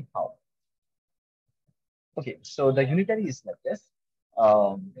would see how. Okay, so the unitary is like this.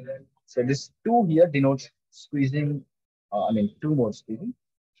 Um, so this two here denotes squeezing, two mode squeezing.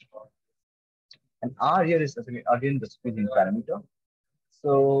 And R here is again the squeezing parameter.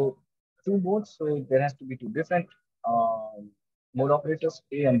 So two modes, so there has to be two different mode operators,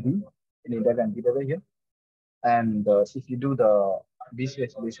 A and B, in A dagger and B dagger here. And if you do the BC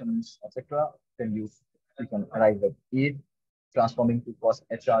isolations, etc., then you can arrive at A transforming to cos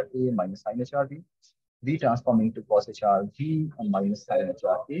HRA minus sin HRB, B transforming to cos HRB and minus sin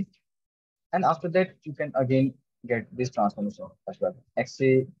HRA. And after that, you can again get this transformation as well.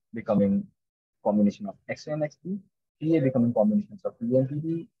 XA becoming combination of XA and XB, PA becoming combinations of PA and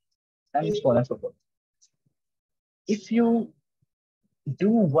PB, and so on and so forth. If you do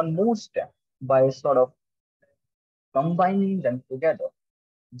one more step by sort of combining them together,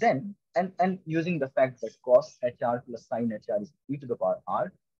 then and using the fact that cos HR plus sin HR is e to the power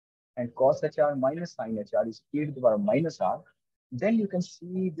R, and cos HR minus sin HR is e to the power minus R, then you can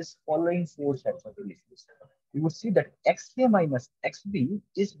see this following four sets of ratios. You would see that XA minus XB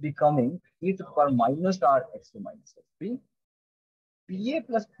is becoming e to the power minus R XA minus XB. PA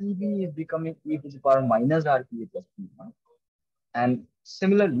plus PB is becoming e to the power minus R PA plus PB. And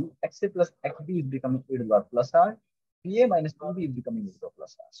similarly, XA plus XB is becoming e to the power plus R. PA minus PB is becoming e to the power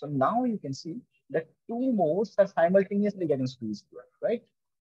plus R. So now you can see that two modes are simultaneously getting squeezed here, right?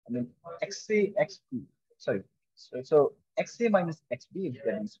 I mean, XA, XB, sorry. So XA minus XB is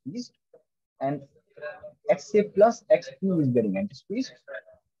getting squeezed, and XA plus XB is getting anti-squeezed.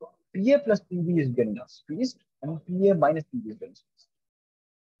 PA plus PB is getting squeezed, and PA minus PB is getting squeezed.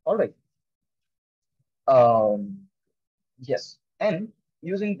 All right. Yes, and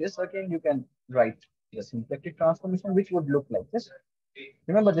using this again, you can write the symplectic transformation, which would look like this.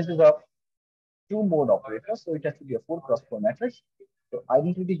 Remember, this is a two-mode operator, so it has to be a 4x4 matrix. So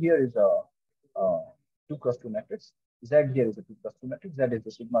identity here is a 2x2 matrix. Z here is a 2x2 matrix. Z is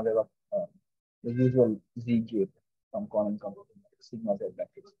the sigma Z of the usual Z gate from Common sigma Z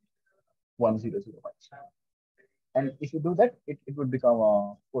matrix 1, 0, 0, 1. And if you do that, it would become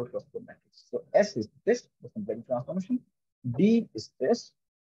a 4x4 matrix. So S is this, the symplectic transformation. D is this.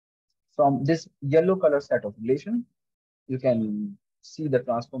 From this yellow color set of relation, you can see the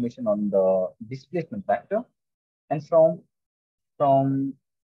transformation on the displacement factor. And from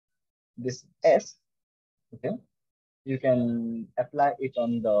this S, okay, you can apply it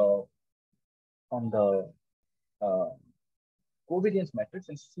on the covariance matrix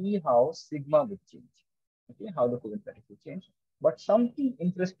and see how sigma would change. Okay, how the covariance matrix will change. But something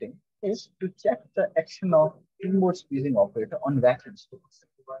interesting is to check the action of two-mode squeezing operator on vacuum states.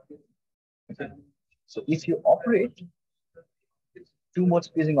 Okay, so if you operate two-mode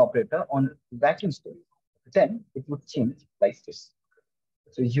squeezing operator on vacuum state, then it would change like this.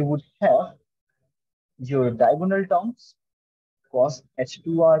 So you would have your diagonal terms, cos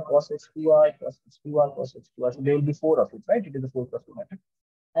H2R, cos H2R, cos H2R, cos H2R. So there will be four of it, right? It is a 4x2 matrix.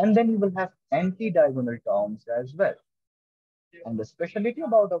 And then you will have anti-diagonal terms as well. And the specialty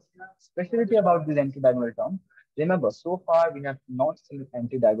about these anti-diagonal terms, remember, so far we have not seen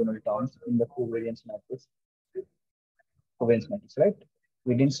anti-diagonal terms in the covariance matrix, right?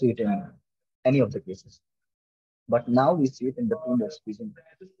 We didn't see it in any of the cases. But now we see it in the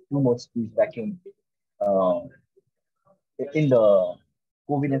two-mode squeeze vacuum in the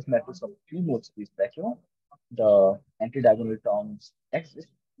covariance matrix of two-mode squeeze vacuum. The anti-diagonal terms exist.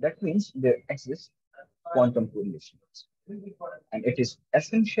 That means there exists quantum correlations. And it is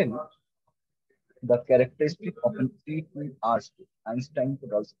essentially the characteristic of an T2R state,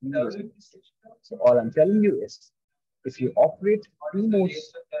 Einstein-Podolsky resonance. So all I'm telling you is, if you operate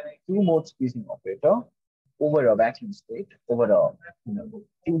two-mode squeezing operator over a vacuum state, over a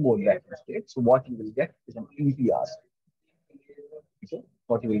two-mode vacuum state, so what you will get is an EPR state. Okay,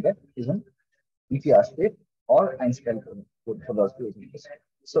 what you will get is an EPR state or Einstein-Podolsky resonance.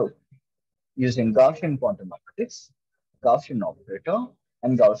 So using Gaussian quantum optics, Gaussian operator,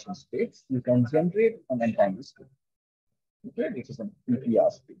 and Gaussian states, you can generate an entangled state. Okay, which is an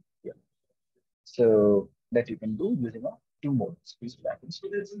EPR speed. Yeah. So that you can do using a two mode squeeze vacuum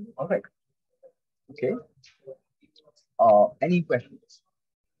speed. All right. Okay. Any questions?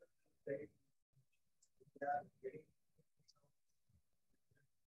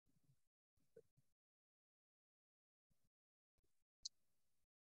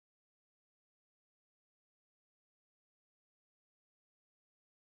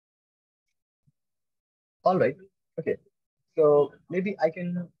 All right. Okay. So maybe I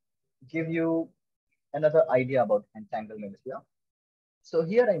can give you another idea about entanglement here. So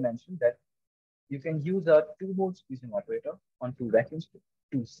here I mentioned that you can use a two-mode squeezing operator on two vacuum states,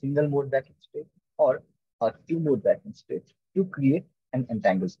 two single-mode vacuum state, or a two-mode vacuum state to create an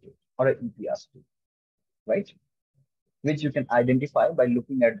entangled state or an EPR state, right? Which you can identify by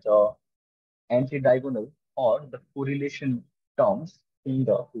looking at the anti-diagonal or the correlation terms in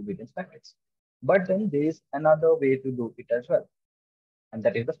the covariance matrix. But then there is another way to do it as well, and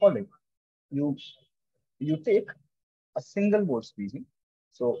that is the following. You you take a single mode squeezing.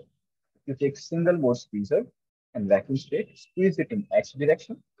 So you take single mode squeezer and vacuum state, squeeze it in X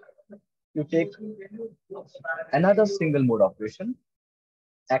direction. You take another single mode operation,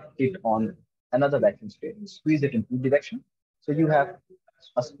 act it on another vacuum state, squeeze it in P direction. So you have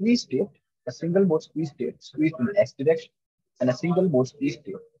a squeeze state, a single mode squeeze state, squeezed in X direction, and a single mode squeeze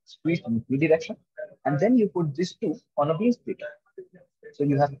state, squeezed in P direction. And then you put these two on a beam splitter. So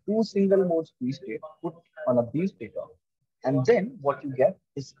you have two single mode squeeze state put on a beam splitter. And then what you get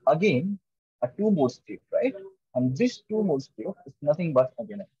is again a two mode state, right? And this two mode state is nothing but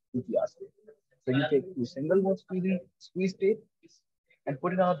again a EPR state. So you take two single mode squeeze state and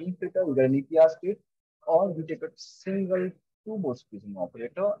put it on a beam splitter, you get an EPR state, or you take a single two mode squeezing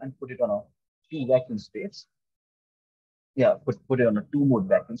operator and put it on a two vacuum states. Yeah, put it on a two mode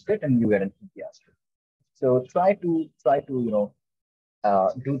vacuum state and you get an EPR state. So try to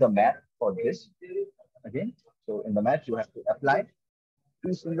do the math for this again. So in the math, you have to apply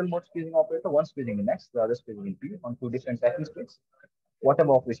two single mode squeezing operator, one squeezing in X, the other squeezing in P on two different vacuum states.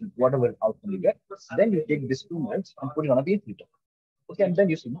 Whatever operation, whatever outcome you get, then you take these two modes and put it on a beam filter. Okay, and then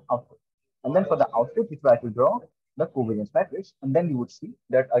you see the output. And then for the output, you try to draw the covariance matrix, and then you would see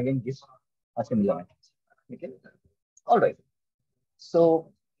that again gives a similar matrix. Okay. All right.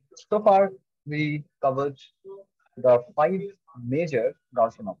 So far we covered the five major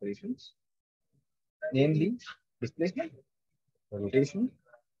Gaussian operations, namely displacement, rotation,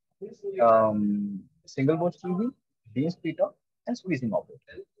 single mode squeezing, beam splitter, and squeezing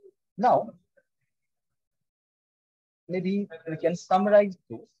operator. Now, maybe we can summarize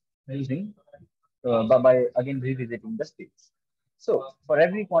those using by again revisiting the states. So for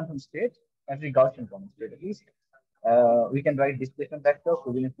every quantum state, every Gaussian quantum state at least, we can write displacement vector,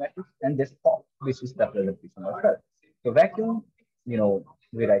 covariance matrix, and this form, which is representation of well. So vacuum,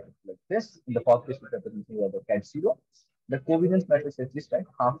 we write it like this. In the Fock basis representation, we have the cat zero. The covariance matrix is this type,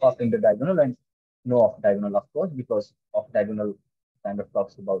 half in the diagonal and no off diagonal, of course, because off diagonal kind of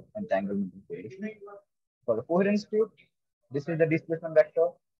talks about entanglement and correlation. For the coherent state, this is the displacement vector,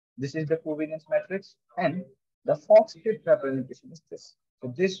 this is the covariance matrix, and the Fock state representation is this.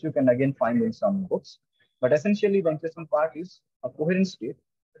 So this you can again find in some books, but essentially the interesting part is a coherent state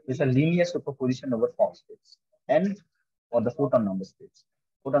is a linear superposition over Fock states, and or the photon number states.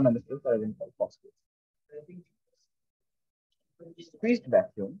 Photon number states are again called Fock states. Squeezed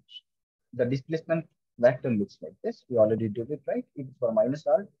vacuum, the displacement vector looks like this. We already did it, right? It is for minus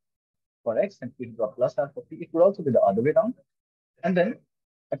R for X and it is for plus R for P. It could also be the other way down. And then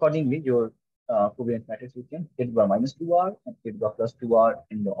accordingly, your covariance matrix we can it by minus 2R and it by plus 2R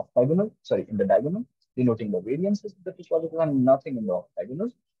in the off diagonal, sorry, in the diagonal, denoting the variances of the two positives and nothing in the off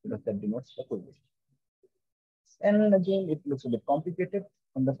diagonals because that denotes the correlation. And again, it looks a bit complicated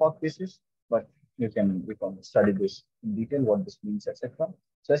on the Fock basis, but we can study this in detail, what this means, etc.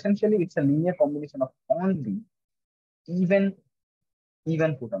 So essentially, it's a linear combination of only even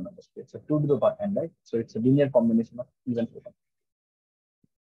photon number states. So 2 to the power n, right? So it's a linear combination of even photon.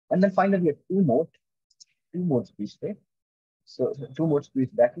 And then finally, a two mode squeeze state. So two mode squeeze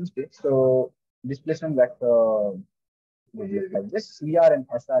vacuum state. So displacement vector will look like this. CR and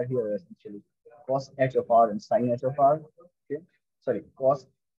SR here are essentially cos h of r and sin h of r. Okay, sorry, cos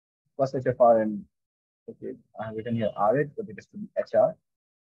h of r and okay, I have written here RH, but it is to be HR.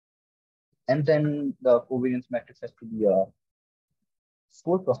 And then the covariance matrix has to be a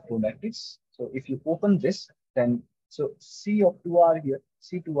 4x4 matrix. So if you open this, then so C of 2R here,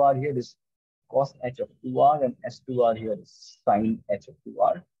 C2R here is cos h of 2R and S2R here is sin h of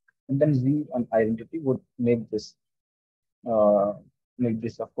 2R. And then Z and identity would make this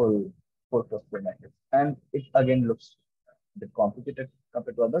a full 4x4 matrix. And it again looks bit complicated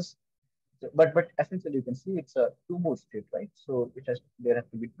compared to others. So, but essentially you can see it's a two-mode state, right? So there has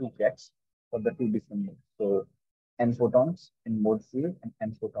to be two cats for the two different modes. So n photons in mode A and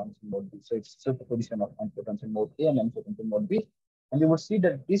n photons in mode B. So it's superposition of n photons in mode A and n photons in mode B. And you would see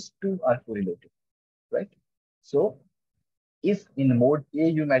that these two are correlated, right? So if in mode A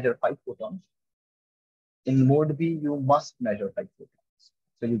you measure 5 photons, in mode B you must measure 5 photons.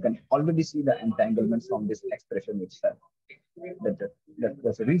 So you can already see the entanglements from this expression itself.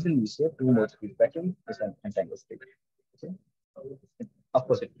 That's the reason we say two mode speed vacuum is an entangled state. Okay? Of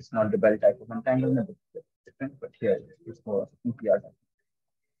course, it's not the Bell type of entanglement, it's different, but here it's more EPR type.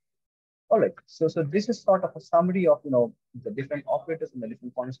 All right, so this is sort of a summary of the different operators in the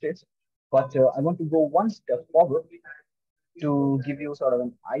different quantum states. But I want to go one step forward to give you sort of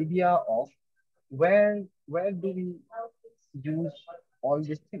an idea of where do we use all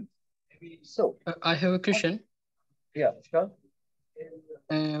these things. So I have a question. Yeah, sure.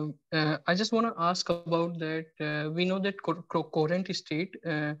 I just want to ask about that. We know that coherent state,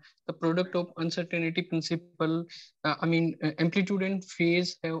 the product of uncertainty principle, amplitude and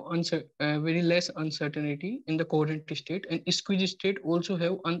phase have very less uncertainty in the coherent state, and squeeze state also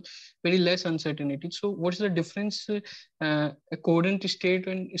have very less uncertainty. So what's the difference, a coherent state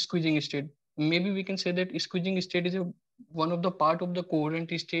and squeezing state? Maybe we can say that squeezing state is one of the part of the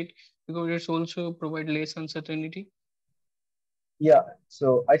coherent state because it's also provide less uncertainty. Yeah,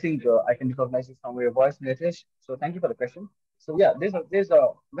 so I think I can recognize it from your voice, Nitish. So thank you for the question. So yeah, there's a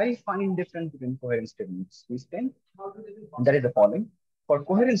very fine difference between coherent state and squeeze state. And that is the following. For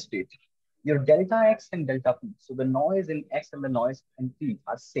coherent state, your delta x and delta p. So the noise in x and the noise in p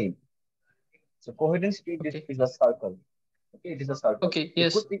are same. So coherent state is a circle. Okay, it is a circle. Okay, It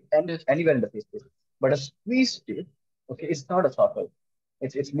yes. could be anywhere in the phase space. But a squeeze state, okay, it's not a circle.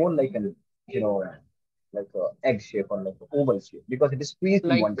 It's more like an like a egg shape or like an oval shape because it is squeezed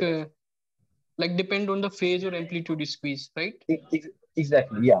in one direction. Like depend on the phase or amplitude squeeze, right?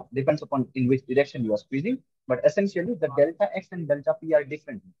 Exactly, yeah. Depends upon in which direction you are squeezing. But essentially, the delta x and delta p are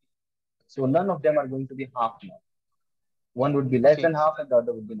different. So none of them are going to be half now. One would be less than half and the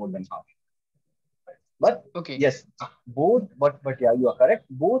other would be more than half. But yes, both, but yeah, you are correct.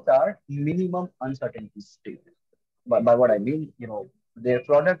 Both are minimum uncertainty state. But by what I mean, their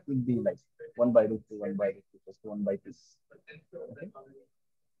product will be like 1 by root 2, 1 by root 2 plus 1 by 2.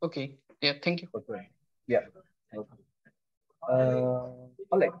 Okay. Yeah, thank you. Okay. Yeah. Okay. All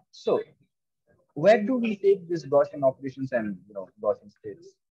right. So where do we take these Gaussian operations and Gaussian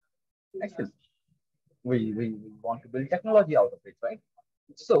states? Actually, we want to build technology out of it, right?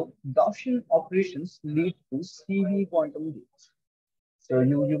 So Gaussian operations lead to CV quantum gates. So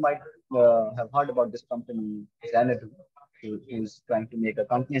you might have heard about this company Xanadu, who is trying to make a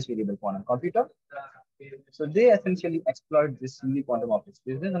continuous variable quantum computer. So they essentially exploit this CV quantum optics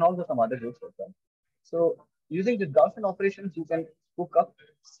business and also some other groups as well. So using the Gaussian operations, you can hook up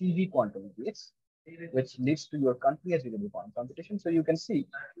CV quantum gates, which leads to your continuous variable quantum computation. So you can see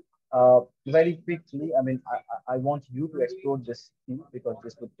very quickly. I mean, I want you to explore this thing because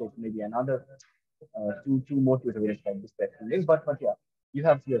this would take maybe another two more tutorials like this practically. But yeah, you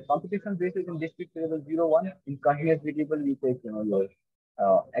have your computation basis in discrete variable 0, 1. In continuous variable, you take your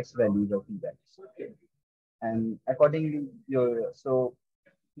x values or p values. Okay. And accordingly, your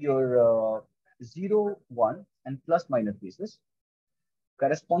 0, 1 and plus minus basis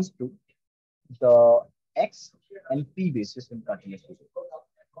corresponds to the x and p basis in continuous variable.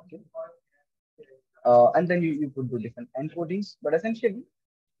 Okay. And then you could do different encodings, but essentially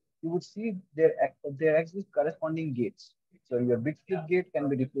you would see there exist corresponding gates. So your bit flip gate can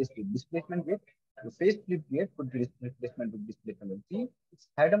be replaced with displacement gate. Your phase flip gate could be replacement with displacement with P.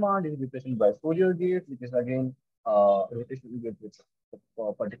 Hadamard is replaced by Fourier gate, which is again rotational gate with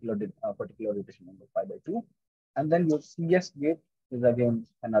particular rotation number pi by 2. And then your CS gate is again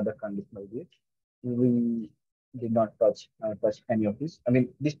another conditional gate. We did not touch any of this. I mean,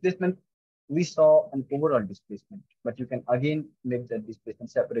 displacement, we saw an overall displacement, but you can again make that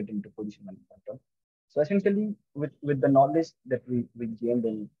displacement separate into position and quantum. So essentially, with the knowledge that we gained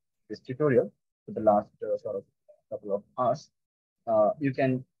in this tutorial for the last sort of couple of hours, you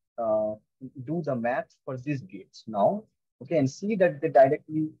can do the math for these gates now, okay, and see that they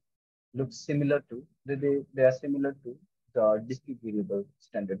directly look similar to, they are similar to the discrete variable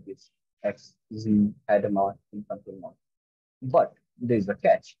standard gates, X, Z, Hadamard, and control mod. But there is a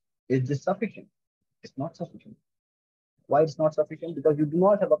catch. Is this sufficient? It's not sufficient. Why it's not sufficient? Because you do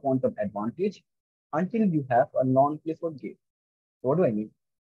not have a quantum advantage until you have a non-Clifford gate. What do I mean?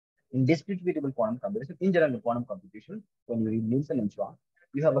 In discrete variable quantum computation, in general quantum computation, when you read Nielsen and Schwann,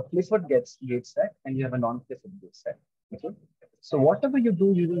 you have a Clifford gate set and you have a non-Clifford gate set. Okay. So whatever you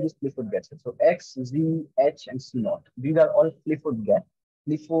do using this Clifford Gate set, so X, Z, H, and C naught, these are all Clifford,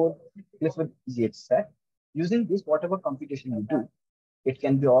 Clifford Gate set. Using this, whatever computation you do, it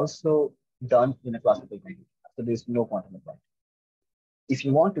can be also done in a classical computer. So there's no quantum advantage. If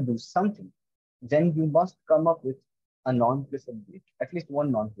you want to do something, then you must come up with a non-Clifford gate, at least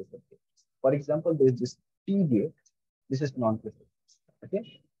one non-Clifford gate. For example, there's this T gate. This is non-Clifford.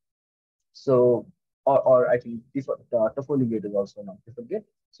 Okay. So, or I think Toffoli gate is also a non-Clifford gate.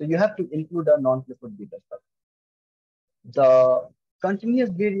 So you have to include a non-Clifford gate as well. The continuous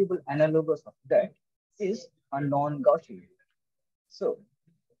variable analogous of that is a non-Gaussian. So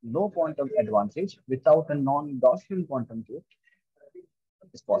no quantum advantage without a non-Gaussian quantum gate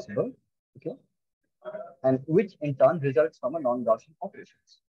is possible. Okay, and which in turn results from a non-Gaussian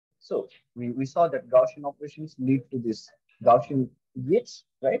operations. So we saw that Gaussian operations lead to this Gaussian gates,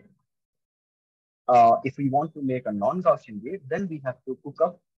 right? If we want to make a non-Gaussian gate, then we have to cook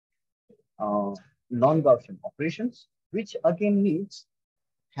up non-Gaussian operations, which again needs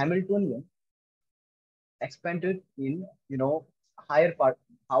Hamiltonian expanded in, higher part,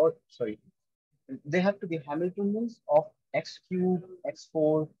 sorry, they have to be Hamiltonians of x cube,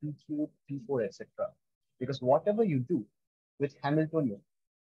 x4, p cube, p4, etc. Because whatever you do with Hamiltonian,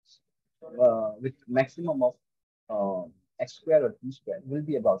 with maximum of x square or p square will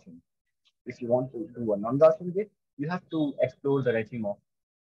be a Gaussian. If you want to do a non-Gaussian gate, you have to explore the regime of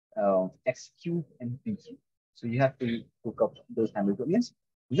x cube and p cube. So you have to hook up those Hamiltonians,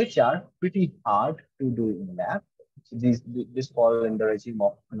 which are pretty hard to do in lab. So this fall in the regime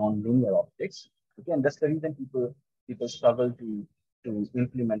of non-linear optics. Okay, and that's the reason people struggle to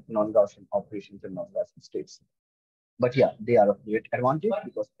implement non-Gaussian operations in non-Gaussian states. But yeah, they are of great advantage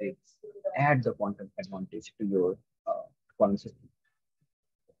because they add the quantum advantage to your quantum system.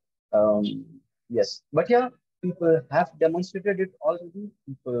 Yes, but yeah, people have demonstrated it already.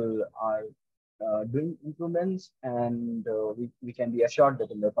 People are doing improvements, and we can be assured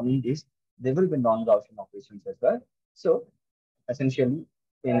that in the coming days, there will be non-Gaussian operations as well. So essentially,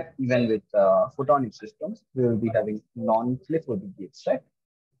 even with photonic systems, we will be having non-Clifford gates, right?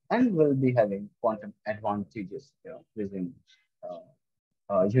 And we'll be having quantum advantages, using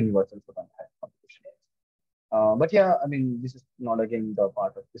universal photonic computation. But yeah, I mean, this is not again the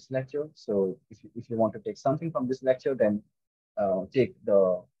part of this lecture. So if you want to take something from this lecture, then take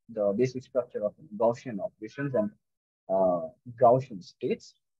the basic structure of Gaussian operations and Gaussian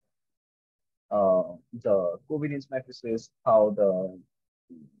states, the covariance matrices, how the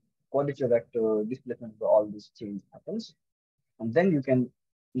quadrature vector, displacement, all this change happens, and then you can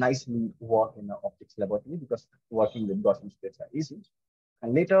nicely work in an optics laboratory because working with Gaussian states are easy.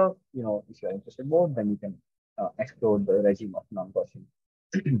 And later, if you're interested more, then you can explore the regime of non-Gaussian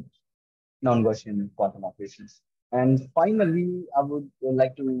quantum operations. And finally, I would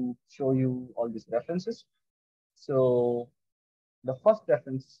like to show you all these references. So the first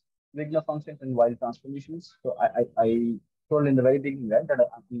reference, Wigner functions and Weyl transformations. So I told in the very beginning, right, that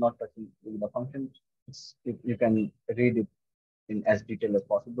I'm not touching Wigner function. You can read it in as detail as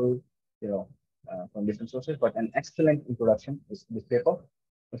possible, from different sources. But an excellent introduction is this paper,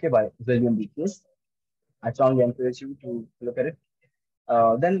 okay, by William B. Case. I strongly encourage you to look at it.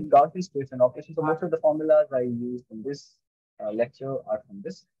 Then Gaussian states and operations. So most of the formulas I used in this lecture are from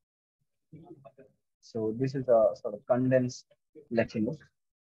this. So this is a sort of condensed lecture note.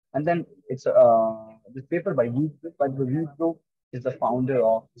 And then it's this paper by Wheatbrook. By the Wheatbrook is the founder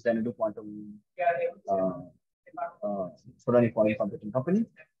of Xanadu Quantum Photonic Quantum Computing Company.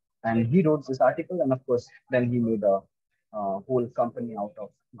 And he wrote this article, and of course, then he made a whole company out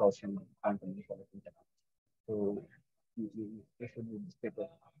of Gaussian quantum mechanics. So you should read this paper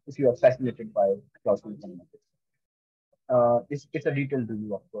if you are fascinated by Gaussian mathematics. It's a detailed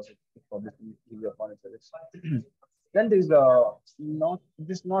review, of course. It's published in Review of Foreign Service. Then there's not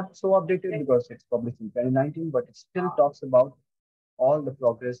so updated because it's published in 2019, but it still talks about all the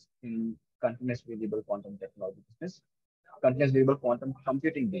progress in continuous variable quantum technology business, continuous variable quantum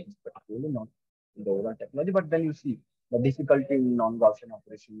computing business, particularly not in the overall technology. But then you see the difficulty in non-Gaussian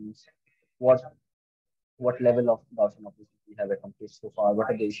operations, what level of Gaussian operations we have accomplished so far,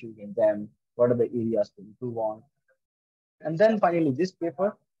 what are the issues in them, what are the areas to improve on. And then finally, this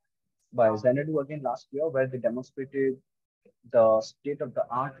paper by Xanadu again last year, where they demonstrated the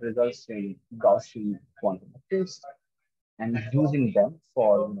state-of-the-art results in Gaussian quantum optics and using them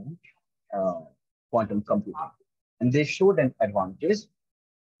for quantum computing. And they showed an advantage,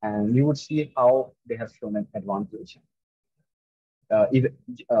 and you would see how they have shown an advantage even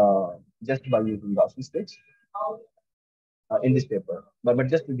just by using Gaussian states in this paper. But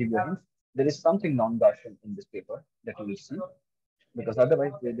just to give you a hint, there is something non-Gaussian in this paper that you will see, because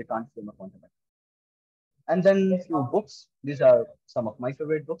otherwise they can't form a quantum mechanics. And then few books. These are some of my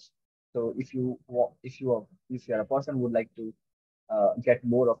favorite books. So if you are a person who would like to get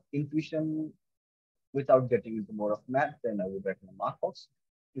more of intuition without getting into more of math, then I would recommend Markov.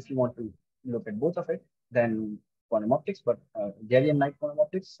 If you want to look at both of it, then quantum optics, but Gary and Knight quantum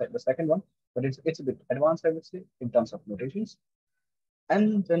optics, the second one, but it's a bit advanced, I would say, in terms of notations.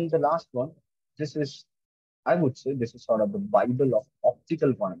 And then the last one, this is, I would say, this is sort of the Bible of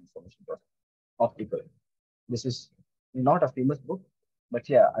optical quantum information processing. Optical. This is not a famous book, but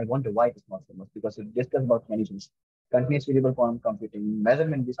yeah, I wonder why it's not famous, because it discusses about many things: continuous variable quantum computing,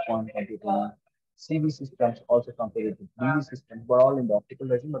 measurement-based quantum computing, CV systems, also compared with DV systems, but all in the optical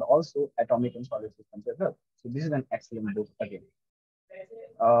regime, but also atomic and solid systems as well. So this is an excellent book again.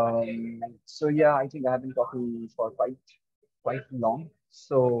 So yeah, I think I have been talking for quite long.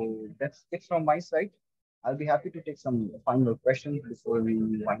 So that's it from my side. I'll be happy to take some final questions before we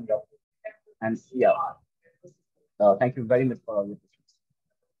wind up. And yeah, thank you very much for all your questions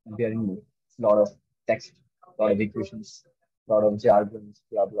and bearing me. A lot of text, a lot of equations, a lot of jargons,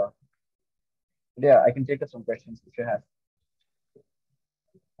 blah blah. But yeah, I can take up some questions if you have.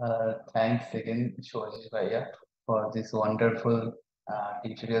 Thanks again, Subhashish Bhaiya, for this wonderful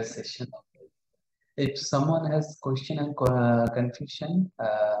tutorial session. If someone has question and confusion,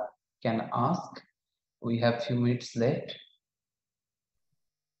 can ask. We have few minutes left.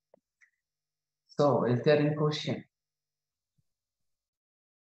 So, is there any question?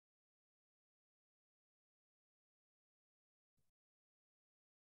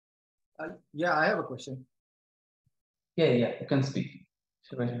 Yeah, I have a question. Yeah, you can speak.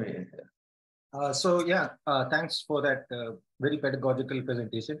 Subhashish Bhaiya is there. So yeah, thanks for that very pedagogical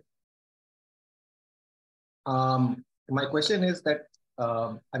presentation. My question is that,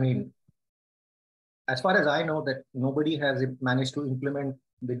 I mean, as far as I know, that nobody has managed to implement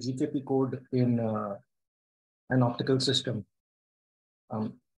the GKP code in an optical system.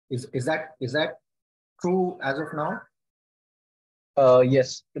 Is that true as of now?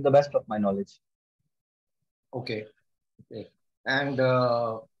 Yes, to the best of my knowledge. Okay. Okay. And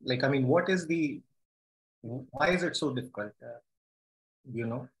like, I mean, why is it so difficult? You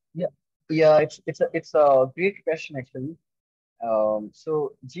know? Yeah, it's a great question actually.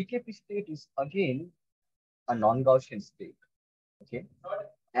 So GKP state is again a non-Gaussian state. Okay,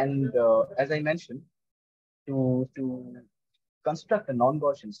 and as I mentioned, to construct a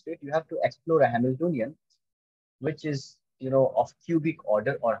non-Gaussian state, you have to explore a Hamiltonian, which is of cubic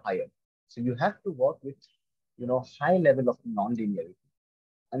order or higher. So you have to work with high level of non-linearity,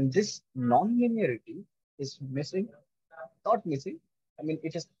 and this non-linearity is missing, not missing. I mean,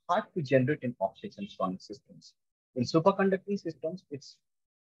 it is hard to generate in optics and sonic systems. In superconducting systems, it's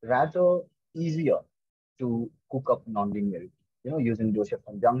rather easier to cook up nonlinearity, using Joseph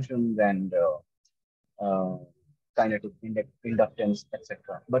conjunctions and uh, kinetic inductance,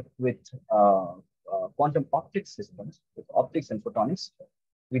 etc. But with quantum optics systems, with optics and photonics,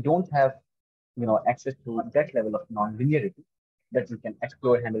 we don't have, access to that level of nonlinearity that we can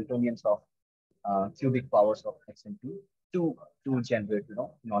explore Hamiltonians of cubic powers of x and p to generate,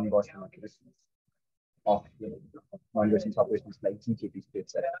 non-Gaussian operations of non-Gaussian operations like GKP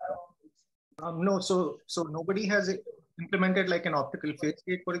states, etc. No, so nobody has implemented like an optical phase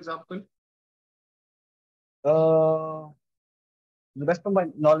gate, for example. The best of my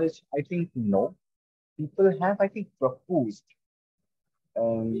knowledge, I think no. People have, I think, proposed.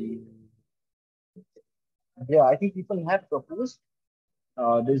 Um, yeah, I think people have proposed.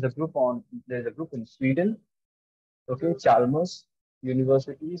 There's a group in Sweden. Okay, Chalmers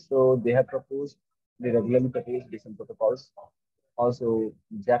University. So they have proposed. They regularly propose different protocols. Also,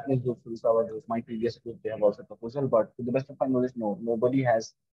 Japanese group, Furusawa group, my previous group, they have also proposal. But to the best of my knowledge, no, nobody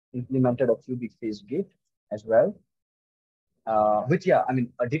has implemented a cubic phase gate as well. Which, yeah, I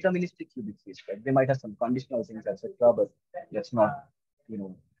mean, a deterministic cubic phase, right? They might have some conditional things, etc., but that's not,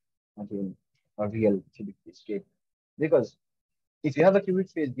 again, a real cubic phase gate. Because if you have a cubic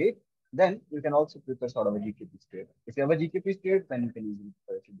phase gate, then you can also prepare sort of a GKP state. If you have a GKP state, then you can easily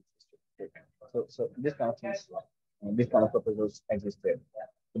prepare a cubic phase state. So this kind of things, this kind of proposals exist there.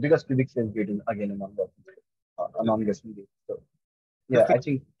 Because cubic phase gate is again a non-Gaussian gate. So yeah, I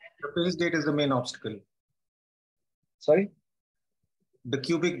think the phase gate is the main obstacle. Sorry. The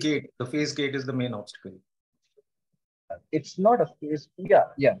cubic gate, the phase gate is the main obstacle. It's not a phase. Yeah.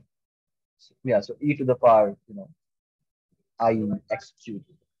 So e to the power, I x cubed.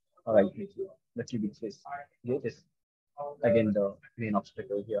 All right, the cubic phase gate is again the main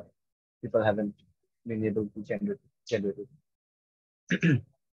obstacle here. People haven't been able to generate it.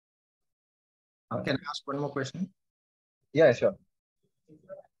 Can I ask one more question? Yeah, sure.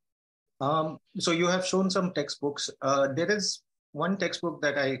 So you have shown some textbooks. There is one textbook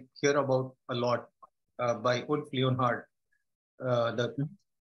that I hear about a lot by Ulf Leonhard, the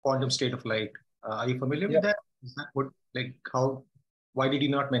quantum state of light. Are you familiar with that? Is that what, like, how, why did you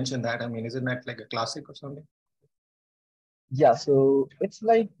not mention that? I mean, isn't that like a classic or something? Yeah, so it's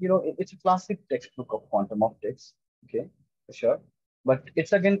like, it's a classic textbook of quantum optics, okay, for sure. But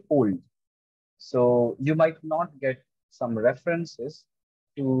it's again old. So you might not get some references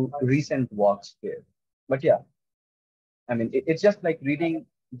to recent works there. But yeah, I mean, it's just like reading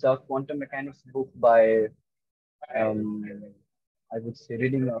the quantum mechanics book by, um, I would say,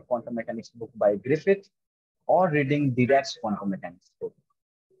 reading a quantum mechanics book by Griffith or reading Dirac's quantum mechanics book,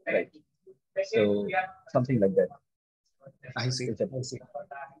 right? So something like that. I see. It's a, I see.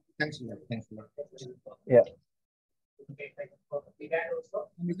 Thanks a lot. Thanks a lot. yeah.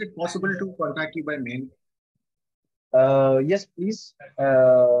 And is it possible to contact you by mail? Yes, please.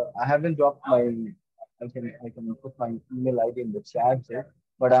 I haven't dropped my. I can put my email ID in the chat here,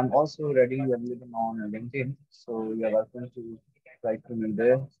 but I'm also readily available on LinkedIn, so you're welcome to write to me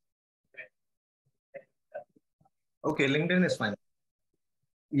there. Okay, LinkedIn is fine.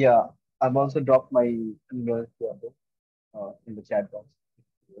 Yeah, I've also dropped my email here, in the chat box.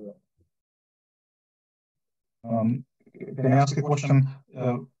 Can I ask a question?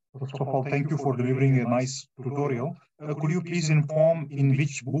 First of all, thank you for delivering a nice tutorial. Could you please inform in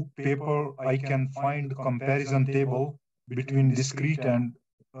which book paper I can find comparison table between discrete and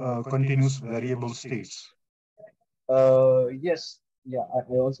continuous variable states? Yes, yeah,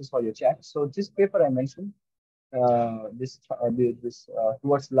 I also saw your chat. So this paper I mentioned, this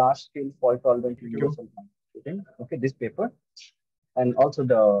towards large scale fault tolerant universal computing. Okay, this paper, and also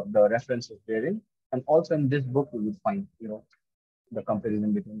the references therein, and also in this book you will find the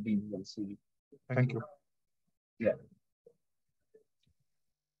comparison between DV and CV. Thank you. Yeah.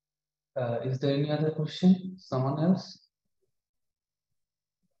 Is there any other question? Someone else?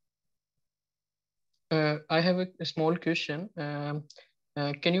 I have a small question.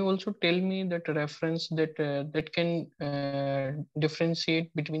 Can you also tell me that reference that can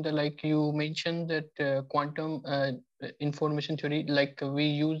differentiate between the, like you mentioned that quantum information theory, like we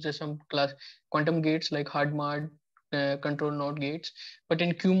use some class quantum gates like hard mode control node gates, but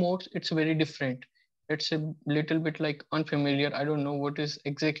in Q modes it's very different. It's a little bit like unfamiliar. I don't know what is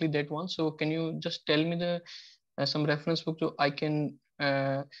exactly that one. So can you just tell me the some reference book so I can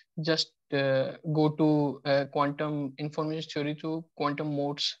just go to quantum information theory to quantum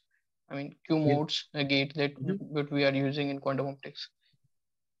modes, I mean Q modes, a gate that we are using in quantum optics.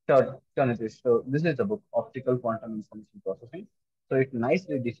 Sure, Nitish. So this is the book, Optical Quantum Information Processing. So it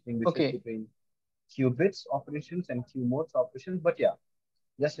nicely distinguishes between qubits operations and Q modes operations. But yeah,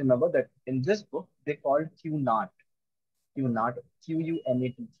 just remember that in this book they called Q naught, QUNAT, Q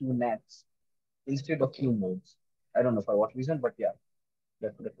nats instead of Q modes. I don't know for what reason, but yeah,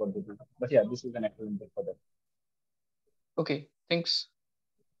 that's what they do. But yeah, this is an excellent book for that. Okay, thanks.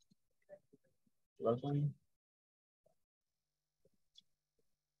 Welcome.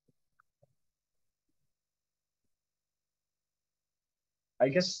 I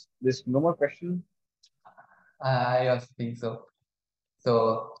guess there's no more question. I also think so.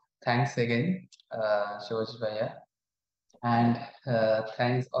 So thanks again, Shoj Bhaiya. And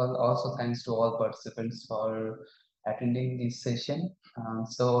also thanks to all participants for attending this session.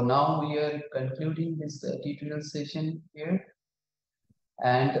 So now we are concluding this tutorial session here.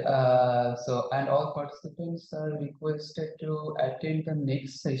 And and all participants are requested to attend the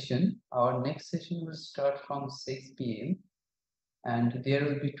next session. Our next session will start from 6 p.m. and there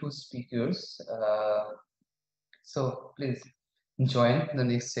will be 2 speakers. So please join the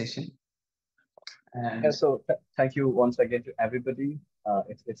next session. And yeah, so thank you once again to everybody.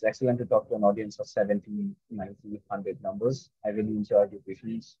 It's excellent to talk to an audience of 70, 90, 100 numbers. I really enjoyed your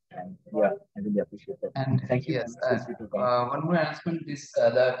patience, and yeah, I really appreciate that. And thank you. yes, And feel free to come. one more announcement: this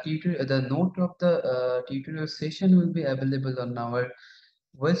the note of the tutorial session will be available on our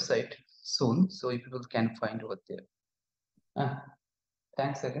website soon, so you people can find over there.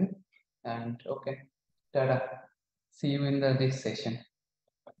 Thanks again, and okay, tada. See you in the next session.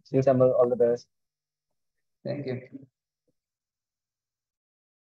 See you, Samuel. All the best. Thank you.